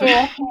us for,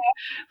 Yeah,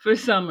 for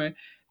summer.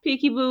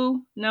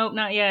 Peekaboo, nope,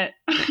 not yet.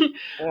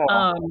 yeah.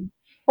 um,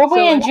 But we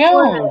so in in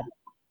Florida, June.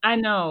 I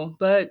know,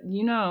 but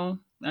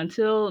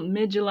until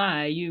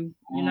mid-July, you're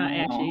not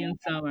actually Mhm. in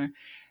summer.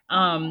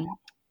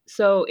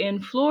 So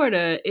in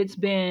Florida, it's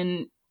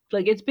been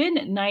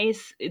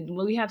nice.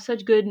 We have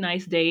such good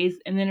nice days,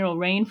 and then it'll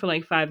rain for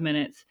like 5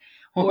 minutes,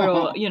 or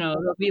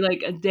there'll be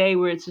like a day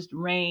where it's just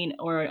rain,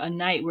 or a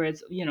night where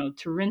it's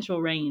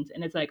torrential rains,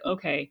 and it's like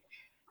okay.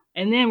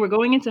 And then we're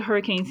going into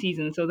hurricane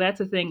season, so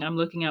that's a thing I'm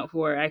looking out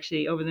for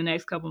actually over the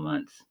next couple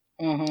months.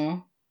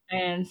 Mhm.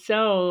 And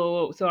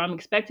so I'm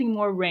expecting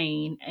more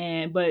rain,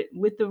 but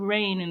with the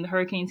rain and the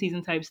hurricane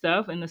season type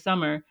stuff in the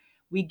summer,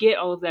 we get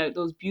all of that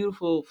those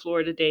beautiful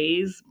Florida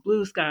days,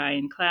 blue sky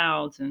and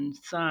clouds and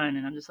sun,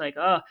 and I'm just like,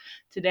 oh,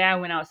 today I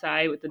went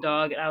outside with the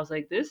dog and I was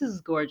like, this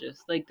is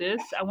gorgeous. Like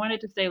this, I want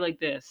it to stay like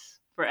this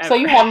So forever.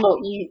 you had a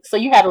little so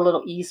you had a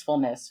little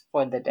easefulness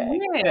for the day.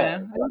 Yeah,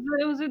 Good.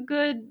 it was a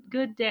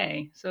good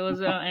day. So it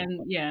was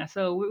and yeah,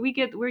 so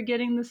we're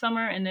getting the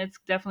summer and it's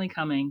definitely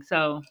coming.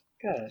 So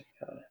Good.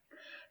 Good.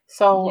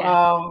 So yeah.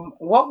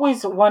 what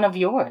was one of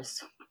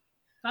yours?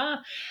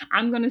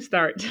 I'm gonna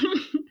start.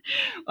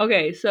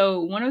 Okay,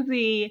 so one of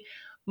the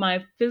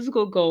my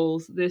physical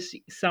goals this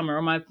summer,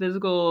 or my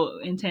physical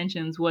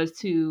intentions, was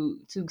to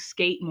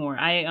skate more.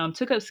 I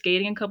took up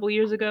skating a couple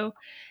years ago,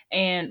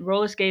 and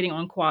roller skating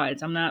on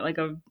quads. I'm not like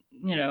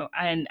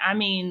and I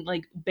mean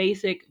like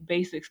basic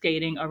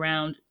skating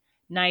around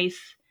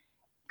nice,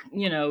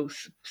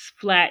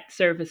 flat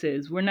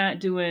surfaces. We're not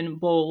doing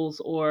bowls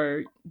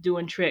or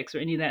doing tricks or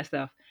any of that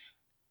stuff.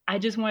 I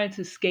just wanted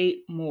to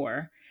skate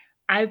more.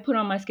 I've put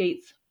on my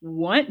skates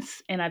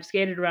once and I've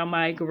skated around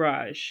my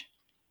garage.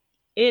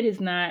 It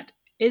is not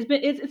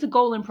it's a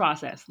golden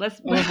process.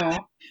 Let's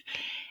Mhm.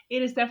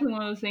 it is definitely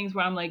one of those things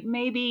where I'm like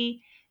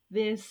maybe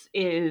this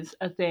is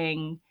a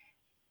thing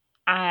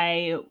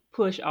I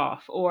push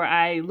off or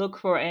I look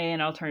for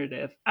an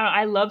alternative.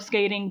 I love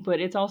skating, but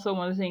it's also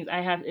one of the things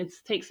it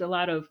takes a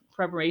lot of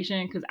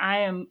preparation because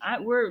I'm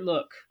at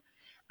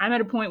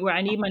a point where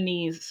I need my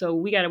knees, so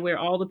we got to wear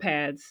all the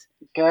pads.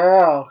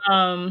 Girl.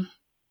 Um,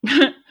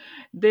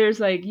 there's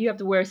like you have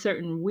to wear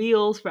certain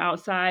wheels for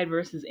outside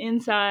versus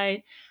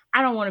inside.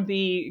 I don't want to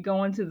be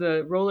going to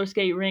the roller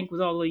skate rink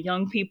with all the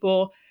young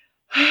people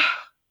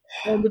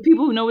and the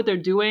people who know what they're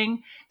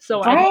doing.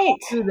 So I don't Right.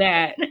 do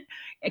that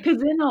because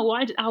then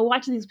I'll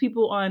watch these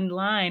people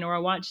online, or I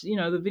watch the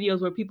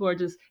videos where people are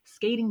just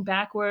skating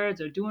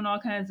backwards or doing all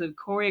kinds of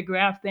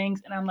choreographed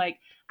things, and I'm like,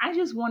 I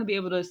just want to be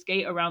able to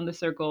skate around the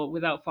circle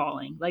without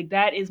falling. Like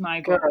that is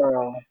my goal.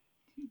 Girl.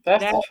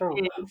 That's That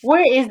true. is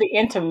Where is the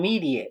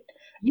intermediate?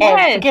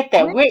 And yes. forget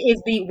that. Where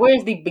is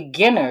the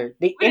beginner?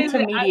 The What is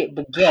it? intermediate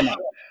beginner,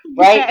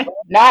 right? Yes.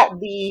 Not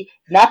the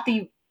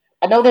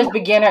I know there's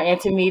beginner,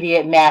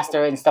 intermediate,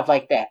 master and stuff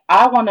like that.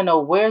 I want to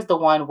know where's the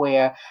one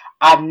where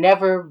I've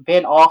never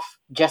been off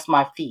just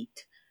my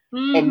feet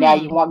and now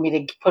you Mm-hmm. want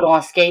me to put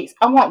on skates?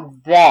 I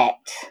want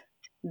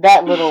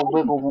that little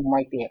wiggle room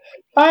right there.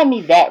 Find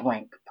me that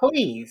rink,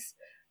 please.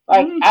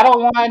 Like I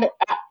don't want.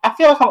 I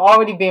feel like I'm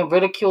already being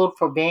ridiculed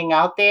for being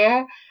out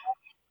there.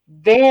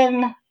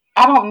 Then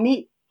I don't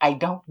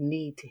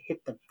need to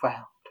hit the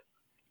ground.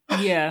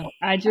 Yeah,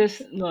 I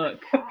just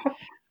look.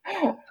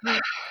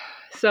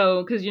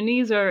 So, because your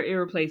knees are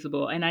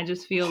irreplaceable, and I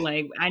just feel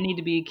like I need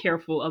to be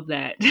careful of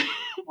that.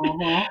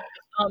 Mhm.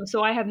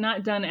 So I have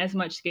not done as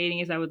much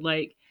skating as I would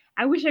like.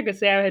 I wish I could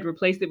say I had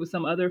replaced it with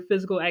some other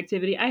physical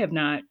activity. I have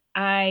not.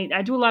 I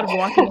do a lot of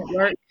walking at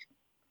work.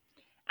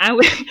 I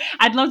would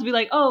I'd love to be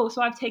like, oh,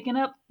 so I've taken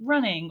up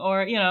running,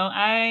 or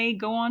I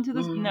go on to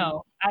this. Mhm.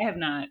 No, I have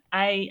not.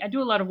 I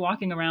do a lot of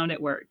walking around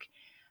at work.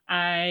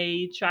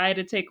 I try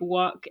to take a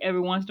walk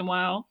every once in a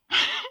while,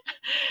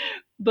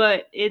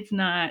 but it's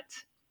not.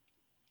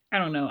 I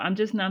don't know. I'm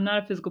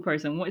not a physical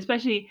person,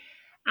 especially.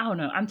 I don't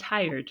know. I'm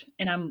tired,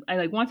 and I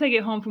like once I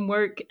get home from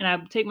work and I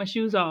take my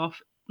shoes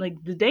off,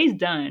 like the day's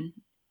done,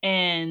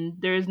 and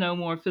there is no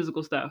more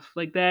physical stuff.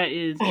 Like that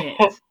is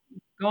it.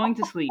 Going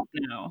to sleep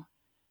now.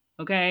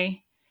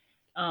 Okay.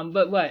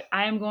 But what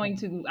I'm going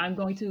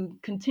to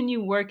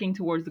continue working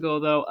towards the goal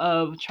though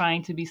of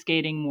trying to be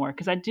skating more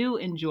because I do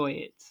enjoy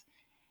it.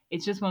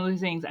 It's just one of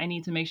those things I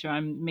need to make sure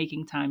I'm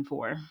making time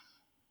for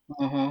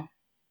Mhm.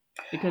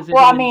 because it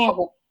Well, I is mean,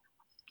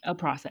 a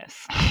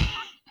process.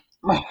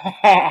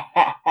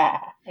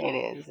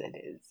 It is. It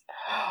is.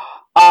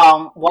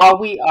 While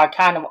we are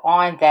kind of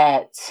on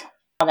that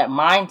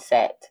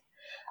mindset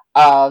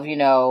of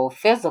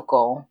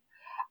physical,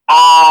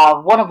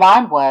 one of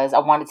mine was I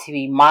wanted to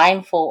be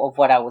mindful of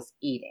what I was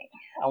eating.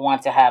 I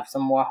wanted to have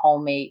some more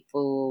homemade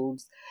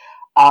foods.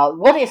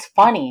 What is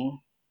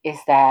funny is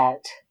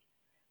that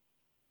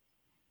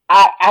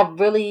I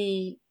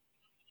really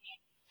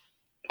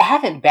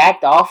haven't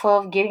backed off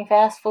of getting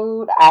fast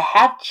food. I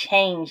have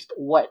changed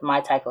what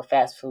my type of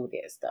fast food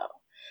is, though.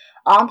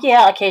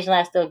 Yeah, occasionally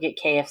I still get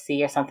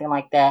KFC or something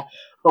like that,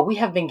 but we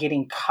have been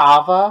getting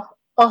kava.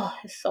 Oh,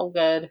 it's so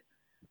good.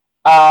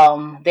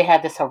 They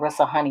have this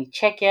harissa honey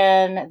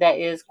chicken that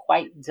is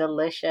quite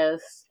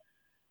delicious.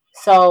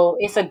 So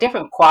it's a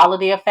different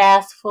quality of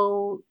fast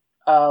food.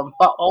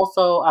 But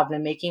also I've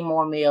been making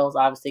more meals,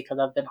 obviously, because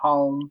I've been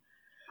home.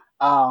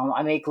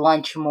 I make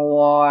lunch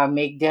more, I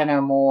make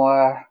dinner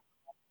more.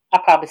 I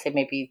probably say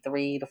maybe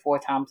 3 to 4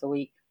 times a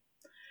week.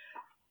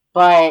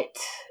 But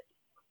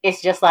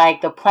it's just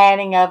like the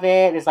planning of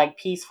it is like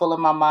peaceful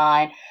in my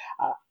mind.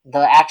 The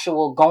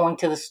actual going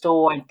to the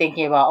store and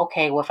thinking about,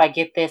 okay, well, if I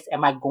get this,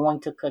 am I going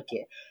to cook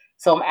it?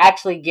 So I'm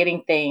actually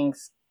getting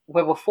things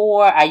where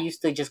before I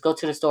used to just go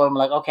to the store and be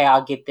like, okay,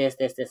 I'll get this,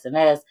 this, this, and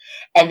this.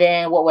 And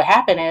then what would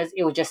happen is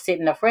it would just sit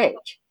in the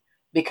fridge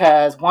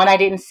because one, I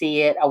didn't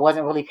see it. I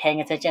wasn't really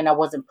paying attention. I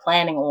wasn't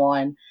planning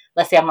on,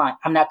 let's say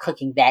I'm not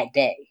cooking that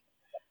day.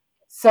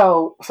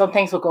 So some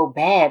things would go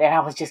bad and I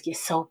would just get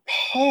so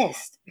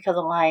pissed because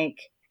I'm like,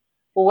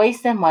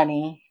 wasting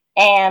money.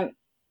 And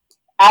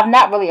I'm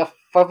not really a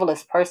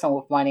frivolous person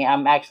with money.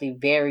 I'm actually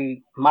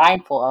very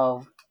mindful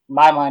of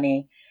my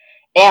money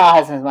and my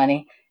husband's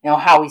money,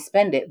 how we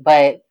spend it.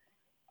 But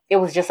it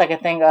was just like a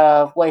thing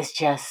of, well, it's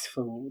just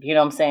food. You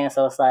know what I'm saying?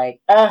 So it's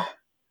like,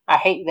 I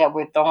hate that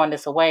we're throwing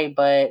this away,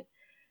 but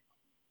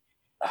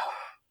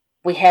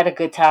we had a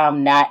good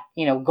time not,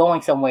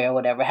 going somewhere or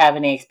whatever,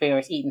 having the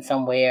experience eating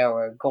somewhere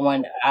or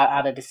going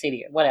out of the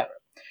city or whatever.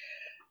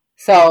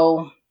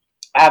 So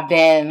I've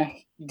been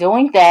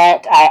doing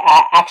that.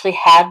 I actually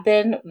have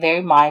been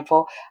very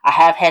mindful. I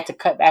have had to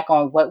cut back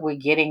on what we're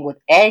getting with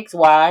eggs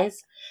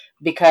wise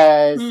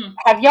because Mm.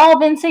 have y'all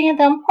been seeing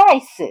them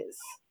prices?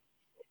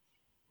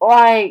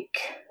 Like,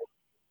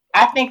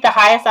 I think the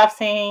highest I've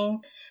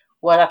seen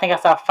was I think I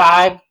saw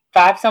five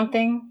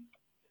something.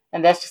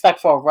 And that's just like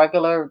for a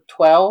regular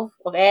 12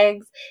 of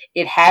eggs.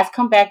 It has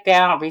come back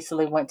down. I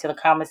recently went to the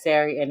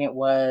commissary and it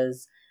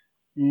was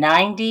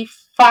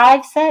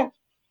 95 cents.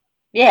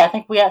 Yeah, I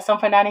think we got some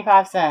for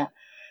 95 cents.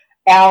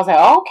 And I was like,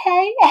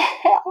 okay,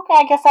 okay,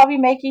 I guess I'll be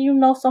making,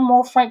 some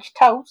more French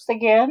toast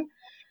again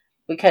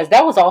because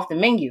that was off the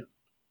menu.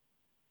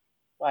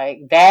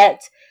 Like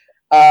that,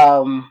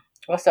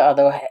 what's the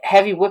other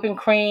heavy whipping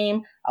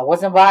cream? I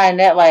wasn't buying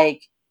that.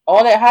 Like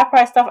all that high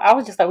price stuff, I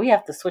was just like, we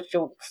have to switch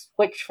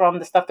from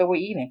the stuff that we're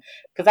eating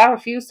because I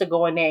refuse to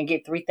go in there and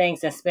get three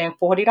things and spend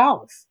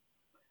 $40.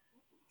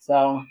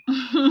 So,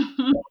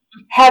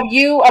 have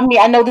you? I mean,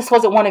 I know this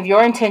wasn't one of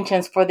your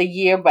intentions for the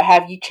year, but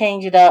have you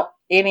changed it up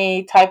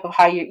any type of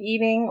how you're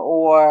eating,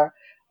 or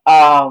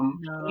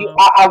No.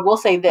 I will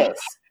say this: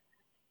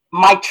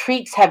 my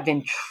treats have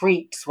been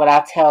treats. What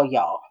I tell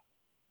y'all,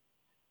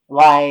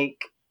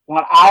 like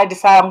when I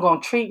decide I'm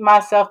going to treat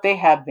myself, they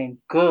have been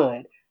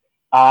good.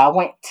 I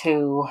went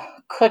to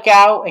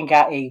Cookout and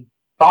got a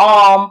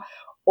bomb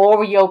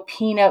Oreo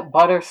peanut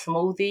butter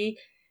smoothie.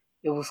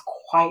 It was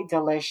quite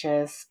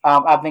delicious.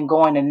 I've been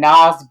going to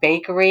Nas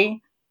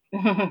Bakery.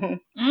 And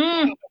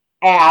Mm.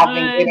 I've Oh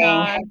been my getting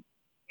God.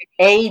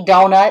 a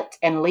donut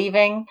and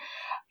leaving.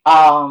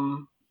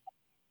 Um,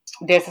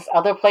 there's this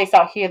other place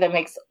out here that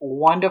makes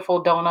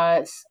wonderful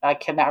donuts. I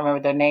cannot remember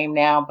their name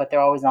now, but they're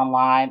always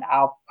online.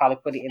 I'll probably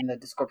put it in the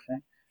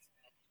description.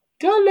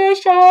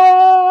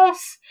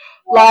 Delicious!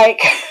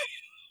 Like,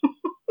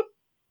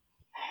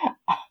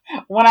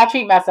 when I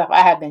treat myself,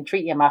 I have been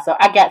treating myself.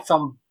 I got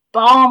some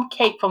bomb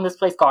cake from this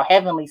place called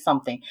Heavenly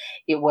Something.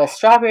 It was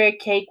strawberry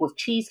cake with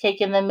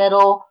cheesecake in the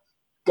middle.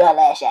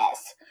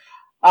 Delicious.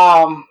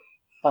 Um,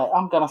 but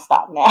I'm gonna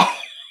stop now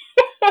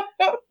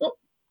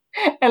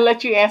and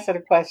let you answer the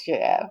question.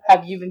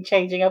 Have you been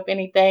changing up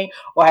anything,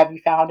 or have you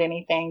found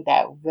anything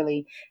that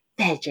really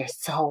fed your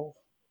soul?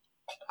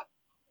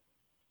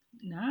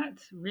 Not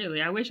really.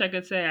 I wish I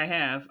could say I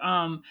have.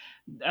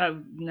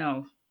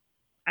 No,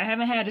 I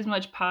haven't had as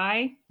much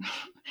pie,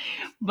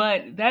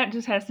 but that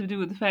just has to do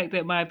with the fact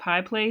that my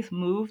pie place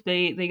moved.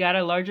 They got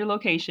a larger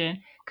location.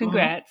 Mm-hmm.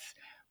 Congrats.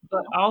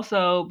 But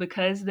also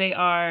because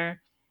their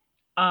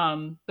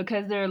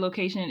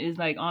location is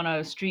like on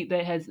a street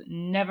that has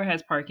never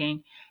has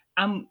parking.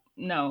 I'm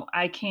no,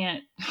 I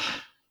can't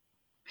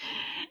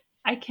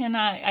I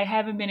cannot I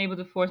haven't been able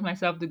to force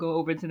myself to go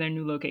over to their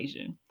new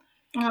location.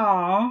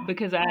 Oh,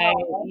 Because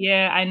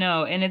yeah, I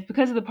know. And it's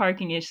because of the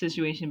parking ish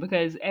situation.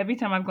 Because every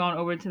time I've gone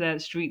over to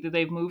that street that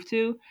they've moved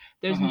to,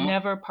 there's mm-hmm.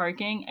 never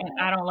parking. And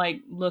I don't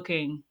like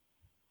looking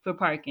for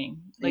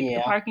parking. Like the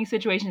Yeah, parking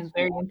situation is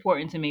very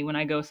important to me when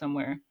I go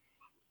somewhere.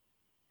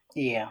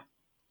 yeah.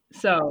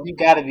 So, You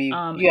gotta be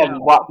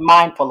no.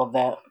 mindful of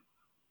that.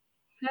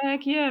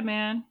 Heck yeah,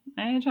 man.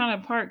 I ain't trying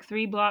to park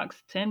 3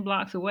 blocks, 10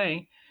 blocks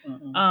away.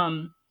 Mm-mm.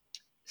 Um,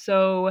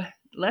 so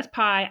less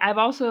pie. I've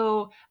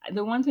also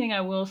the one thing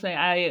I will say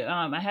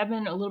I have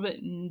been a little bit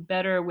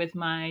better with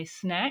my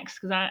snacks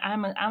because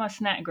I'm a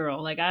snack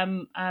girl. Like I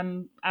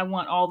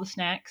want all the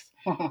snacks.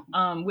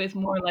 With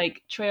more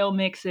like trail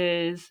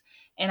mixes,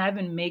 and I've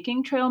been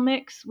making trail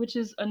mix, which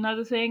is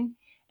another thing.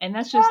 And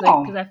that's just like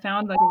Oh. because I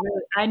found like a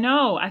really I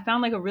know I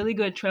found like a really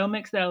good trail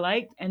mix that I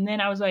liked, and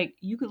then I was like,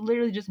 you could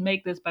literally just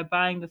make this by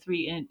buying the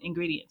three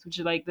ingredients, which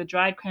are like the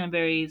dried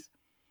cranberries,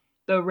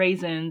 the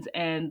raisins,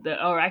 and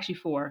the or actually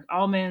four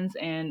almonds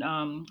and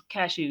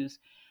cashews.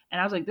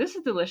 And I was like, this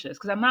is delicious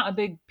because I'm not a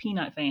big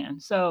peanut fan.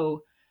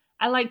 So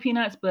I like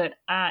peanuts, but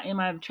in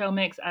my trail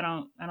mix, I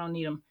don't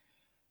need them.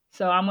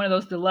 So I'm one of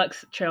those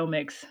deluxe trail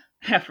mix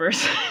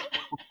heifers.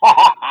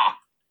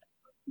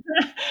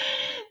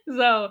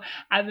 So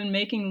I've been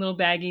making little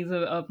baggies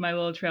of my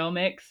little trail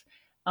mix.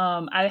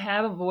 I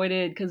have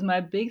avoided because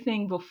my big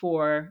thing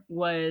before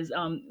was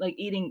like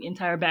eating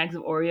entire bags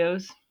of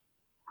Oreos.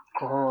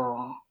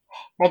 Girl.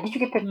 Now, did you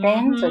get the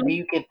thins or do Hmm.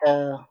 you get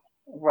the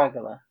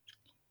regular?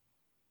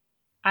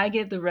 I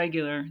get the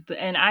regular,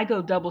 and I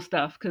go double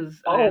stuff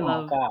because I Oh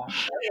my love.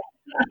 gosh.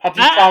 Have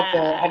you tried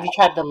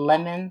the Ah,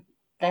 lemon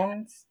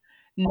thins?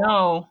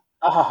 no,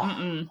 Oh,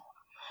 mm-mm.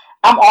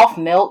 I'm off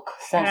milk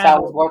since I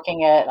was Haven't.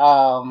 working at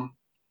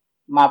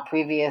my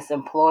previous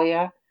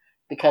employer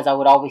because I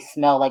would always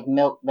smell like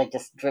milk that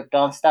just dripped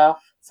on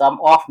stuff. So I'm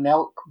off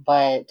milk,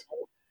 but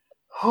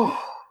whew,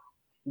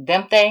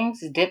 them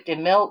things dipped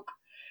in milk.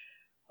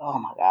 Oh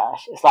my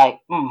gosh, it's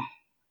like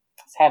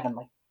it's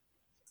heavenly.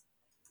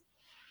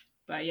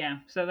 But yeah,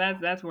 so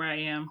that's where I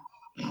am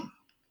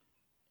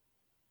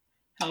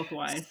health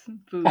wise,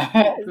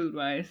 food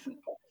wise.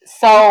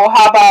 So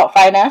how about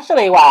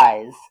financially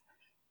wise?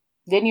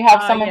 Didn't you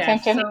have some Yes.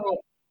 intention?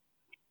 So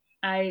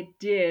I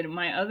did.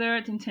 My other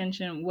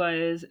intention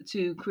was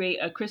to create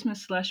a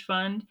Christmas slush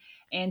fund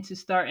and to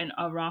start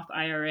a Roth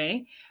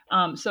IRA.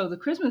 So the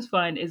Christmas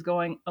fund is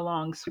going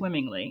along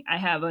swimmingly. I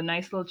have a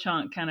nice little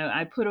chunk, kind of.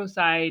 I put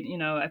aside,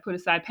 I put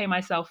aside, pay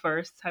myself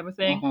first type of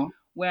thing, Mm-hmm.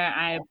 where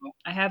I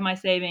have my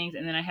savings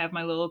and then I have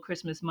my little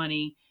Christmas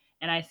money,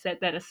 and I set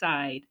that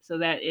aside. So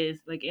that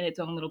is like in its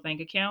own little bank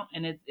account,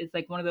 and it's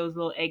like one of those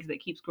little eggs that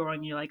keeps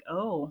growing. You're like,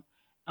 oh,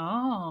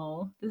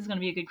 this is gonna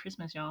be a good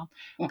Christmas, y'all.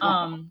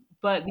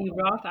 But the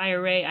Roth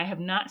IRA, I have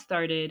not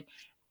started.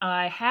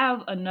 I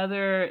have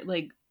another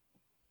like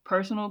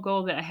personal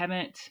goal that I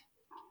haven't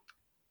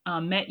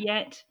met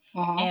yet.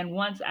 Mm-hmm. And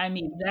once I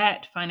meet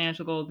that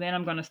financial goal, then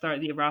I'm going to start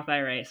the Roth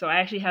IRA. So I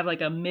actually have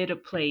like a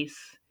mid place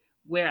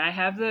where I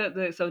have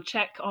the so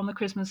check on the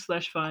Christmas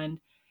slush fund.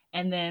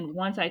 And then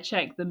once I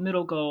check the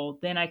middle goal,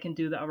 then I can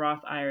do the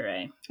Roth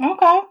IRA.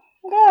 Okay,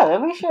 good.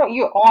 At least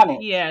you're on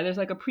it. Yeah, there's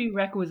like a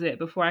prerequisite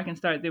before I can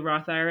start the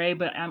Roth IRA,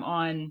 but I'm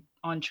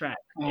on track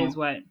Mm. is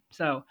what.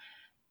 So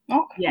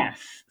Okay.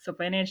 yes. So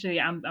financially,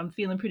 I'm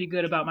feeling pretty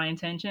good about my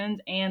intentions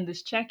and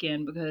this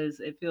check-in because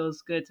it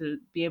feels good to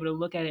be able to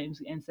look at it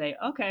and say,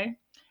 okay,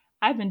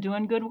 I've been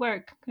doing good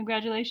work.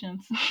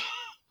 Congratulations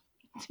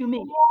to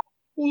me.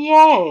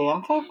 Yay!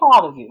 I'm very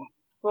proud of you.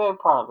 Very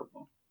proud of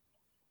you.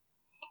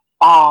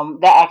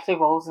 That actually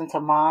rolls into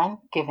mine,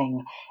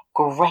 giving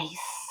grace.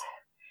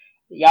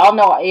 Y'all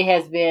know it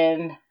has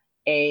been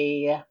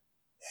a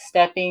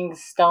stepping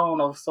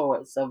stone of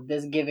sorts of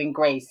this giving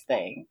grace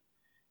thing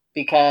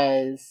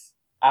because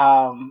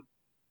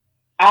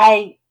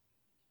I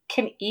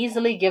can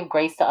easily give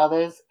grace to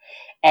others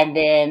and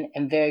then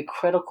am very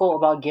critical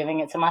about giving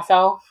it to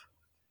myself.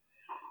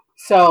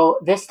 So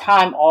this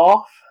time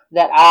off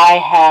that I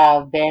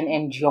have been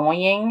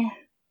enjoying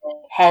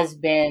has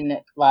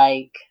been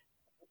like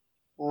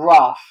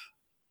rough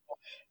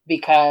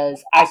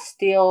because I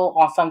still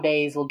on some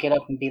days will get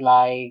up and be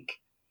like,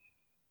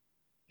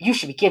 you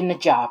should be getting a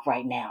job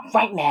right now,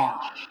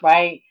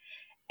 right?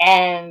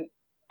 And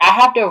I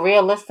have to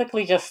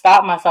realistically just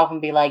stop myself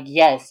and be like,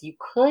 yes, you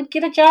could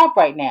get a job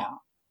right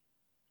now,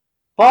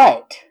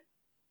 but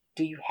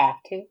do you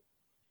have to?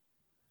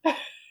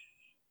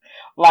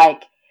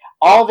 Like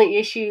all the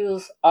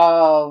issues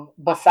of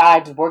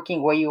besides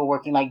working where you were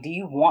working, like, do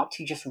you want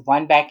to just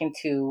run back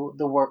into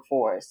the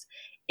workforce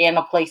in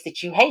a place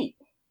that you hate?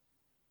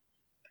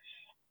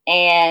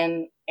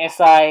 And it's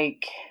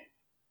like,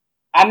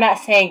 I'm not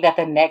saying that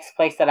the next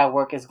place that I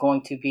work is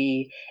going to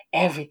be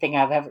everything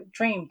I've ever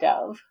dreamed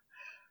of,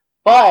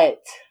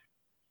 but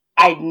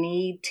I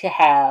need to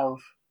have,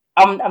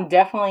 I'm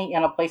definitely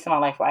in a place in my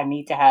life where I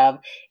need to have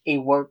a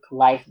work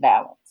life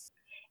balance.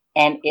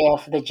 And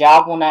if the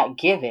job will not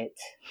give it,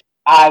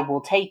 I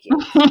will take it.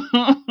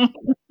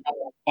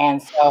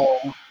 And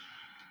so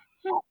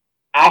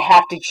I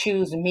have to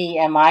choose me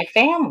and my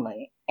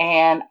family.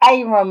 And I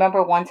even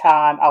remember one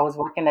time I was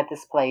working at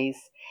this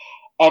place,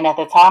 and at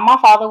the time my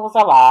father was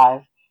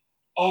alive,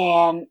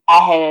 and I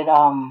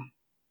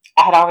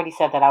had already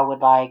said that I would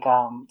like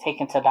take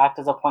him to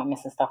doctor's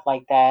appointments and stuff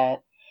like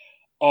that.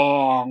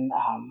 And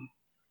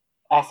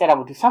I said I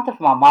would do something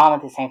for my mom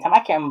at the same time. I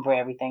can't remember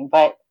everything,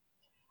 but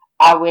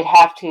I would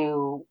have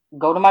to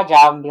go to my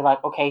job and be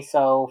like, okay,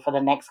 so for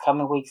the next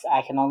coming weeks,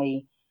 I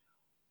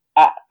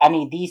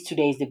need these 2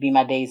 days to be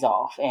my days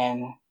off.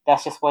 And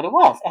that's just what it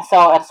was. And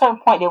so at a certain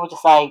point, they were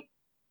just like,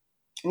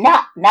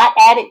 not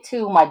added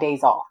to my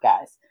days off,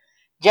 guys.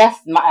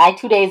 Just my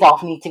 2 days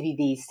off need to be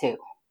these two.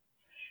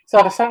 So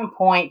at a certain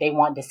point, they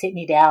wanted to sit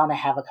me down and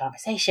have a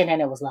conversation.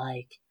 And it was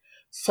like,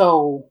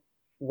 so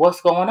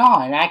what's going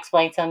on? And I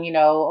explained to them,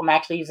 I'm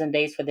actually using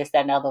days for this,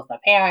 that, and the other with my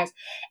parents.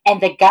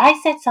 And the guy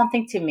said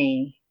something to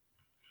me,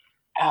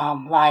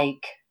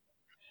 like,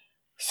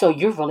 so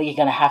you're really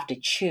going to have to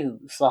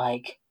choose,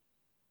 like,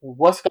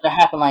 what's going to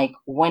happen, like,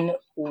 when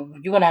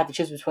you're going to have to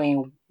choose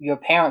between your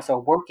parents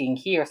or working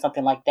here or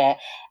something like that.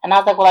 And I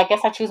was like, well, I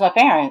guess I choose my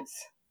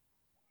parents.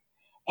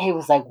 And he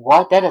was like,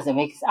 what? That doesn't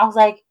make sense. I was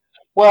like,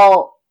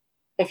 well,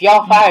 if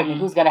y'all fired me,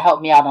 who's going to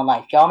help me out in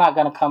life? Y'all not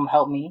going to come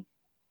help me.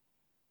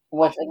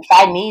 If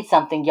I need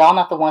something, y'all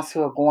not the ones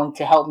who are going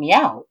to help me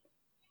out.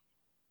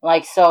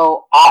 Like,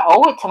 so I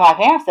owe it to my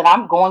parents that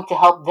I'm going to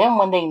help them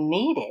when they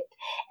need it.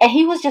 And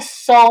he was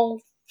just so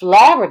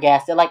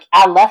flabbergasted. Like,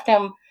 I left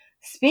him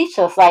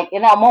speechless. Like,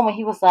 in that moment,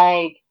 he was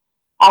like,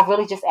 I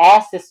really just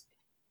asked this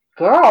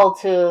girl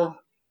to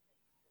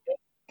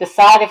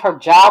decide if her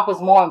job was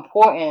more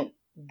important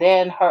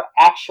than her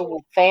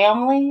actual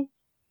family.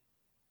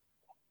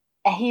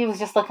 And he was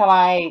just looking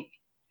like,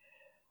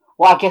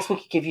 well, I guess we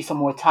could give you some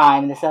more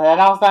time. And this and that.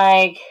 And I was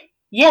like,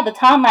 yeah, the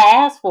time I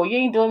asked for, you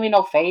ain't doing me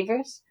no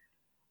favors.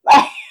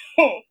 Like,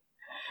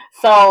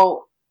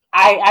 so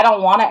I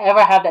don't want to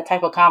ever have that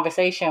type of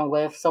conversation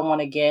with someone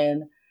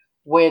again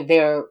where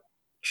they're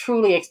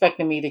truly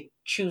expecting me to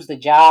choose the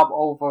job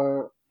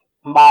over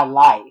my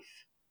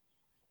life.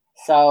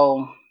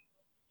 So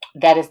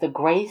that is the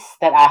grace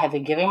that I have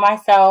been giving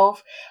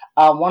myself.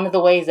 One of the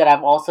ways that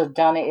I've also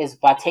done it is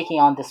by taking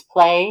on this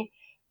play,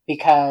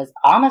 because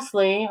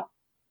honestly,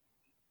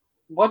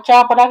 what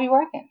job would I be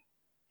working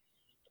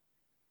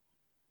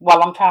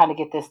while I'm trying to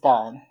get this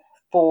done?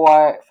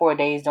 4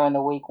 days during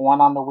the week,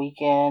 one on the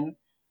weekend.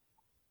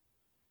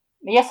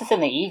 Yes, it's in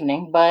the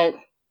evening, but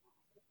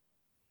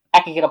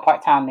I could get a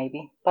part-time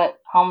maybe, but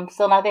I'm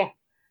still not there.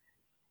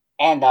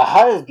 And the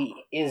husband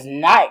is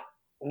not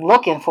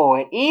looking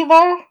for it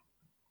either.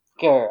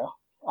 Girl,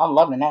 I'm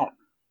loving that.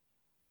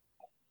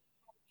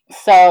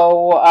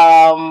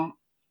 So,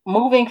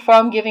 moving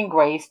from giving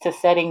grace to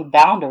setting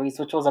boundaries,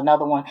 which was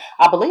another one,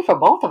 I believe for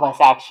both of us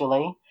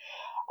actually.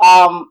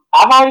 I've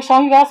already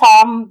shown you guys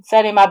how I'm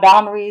setting my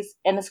boundaries,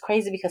 and it's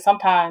crazy because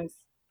sometimes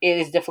it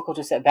is difficult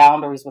to set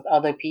boundaries with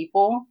other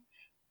people,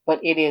 but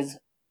it is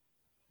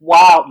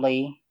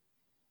wildly,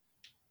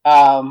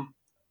 um,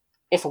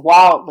 it's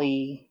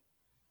wildly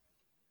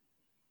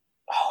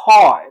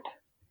hard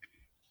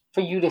for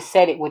you to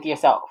set it with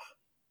yourself,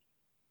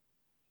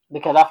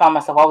 because I find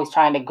myself always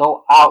trying to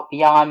go out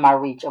beyond my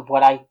reach of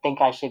what I think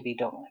I should be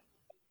doing.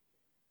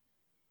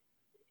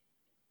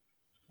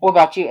 What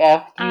about you,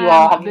 Ev? Do you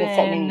I've have you been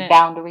setting any been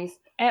boundaries?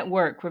 at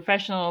work,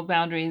 professional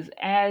boundaries,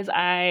 and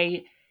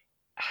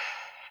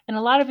a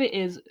lot of it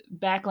is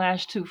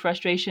backlash to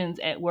frustrations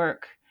at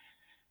work.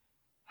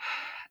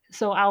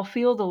 So I'll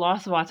feel the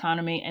loss of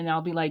autonomy and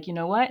I'll be like, you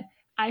know what?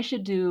 I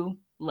should do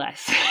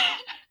less.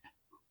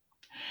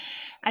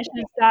 I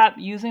should stop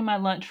using my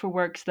lunch for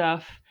work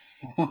stuff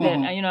that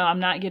I'm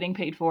not getting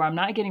paid for, I'm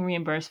not getting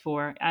reimbursed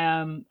for.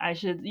 I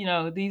should,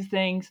 these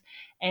things,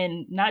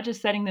 and not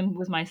just setting them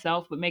with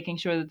myself, but making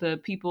sure that the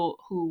people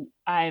who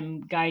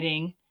I'm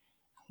guiding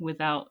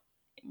without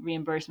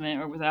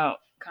reimbursement or without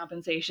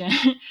compensation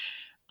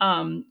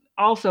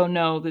also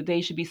know that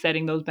they should be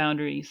setting those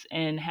boundaries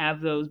and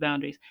have those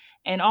boundaries.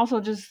 And also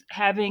just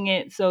having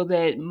it so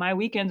that my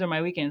weekends are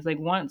my weekends. Like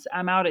once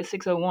I'm out at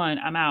 6:01,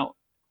 I'm out.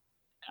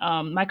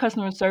 My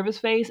customer service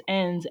phase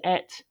ends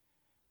at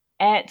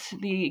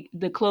the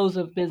close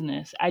of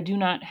business. I do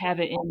not have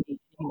it in me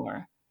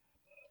anymore.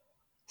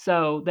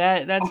 So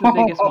that's the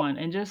biggest one.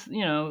 And just,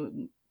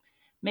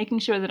 making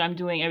sure that I'm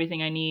doing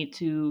everything I need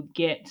to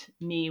get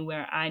me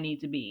where I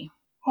need to be.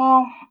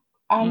 Well,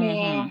 I Mhm.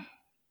 mean,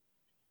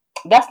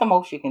 that's the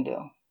most you can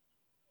do.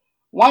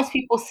 Once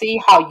people see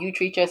how you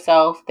treat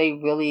yourself, they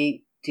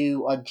really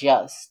do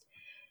adjust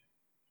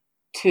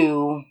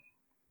to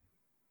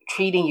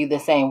treating you the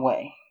same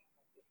way.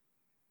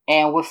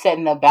 And with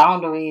setting the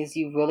boundaries,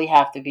 you really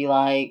have to be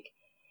like,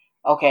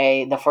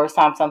 okay, the first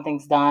time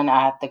something's done,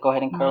 I have to go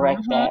ahead and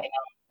correct Mhm. that.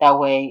 That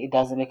way it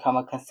doesn't become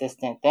a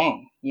consistent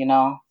thing.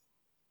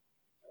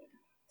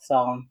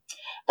 So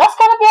that's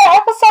gonna be our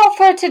episode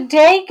for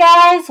today,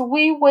 guys.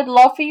 We would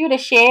love for you to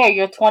share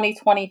your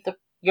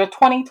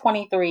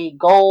 2023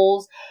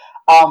 goals,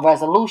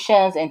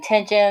 resolutions,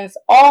 intentions,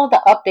 all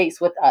the updates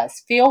with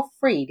us. Feel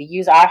free to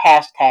use our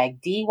hashtag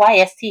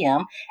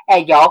DYSTM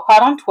at Y'all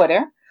Pod on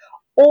Twitter,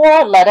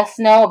 or let us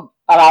know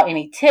about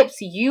any tips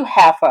you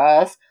have for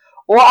us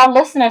or our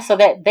listeners so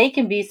that they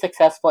can be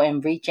successful in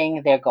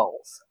reaching their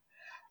goals.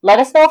 Let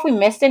us know if we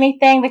missed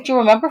anything that you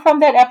remember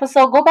from that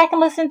episode. Go back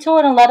and listen to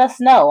it and let us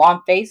know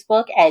on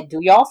Facebook at Do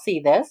Y'all See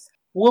This?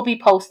 We'll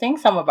be posting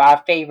some of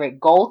our favorite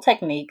goal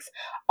techniques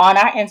on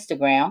our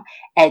Instagram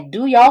at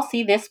Do Y'all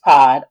See This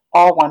Pod,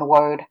 all one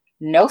word,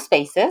 no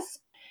spaces.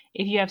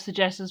 If you have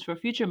suggestions for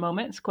future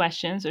moments,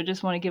 questions, or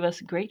just want to give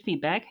us great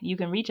feedback, you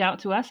can reach out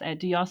to us at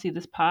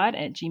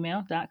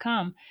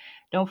doyallseethispod@gmail.com.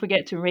 Don't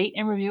forget to rate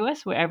and review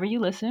us wherever you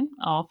listen,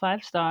 all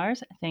 5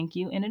 stars. Thank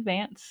you in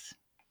advance.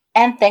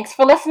 And thanks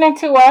for listening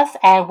to us,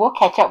 and we'll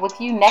catch up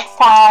with you next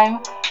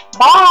time.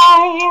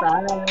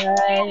 Bye.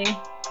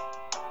 Bye.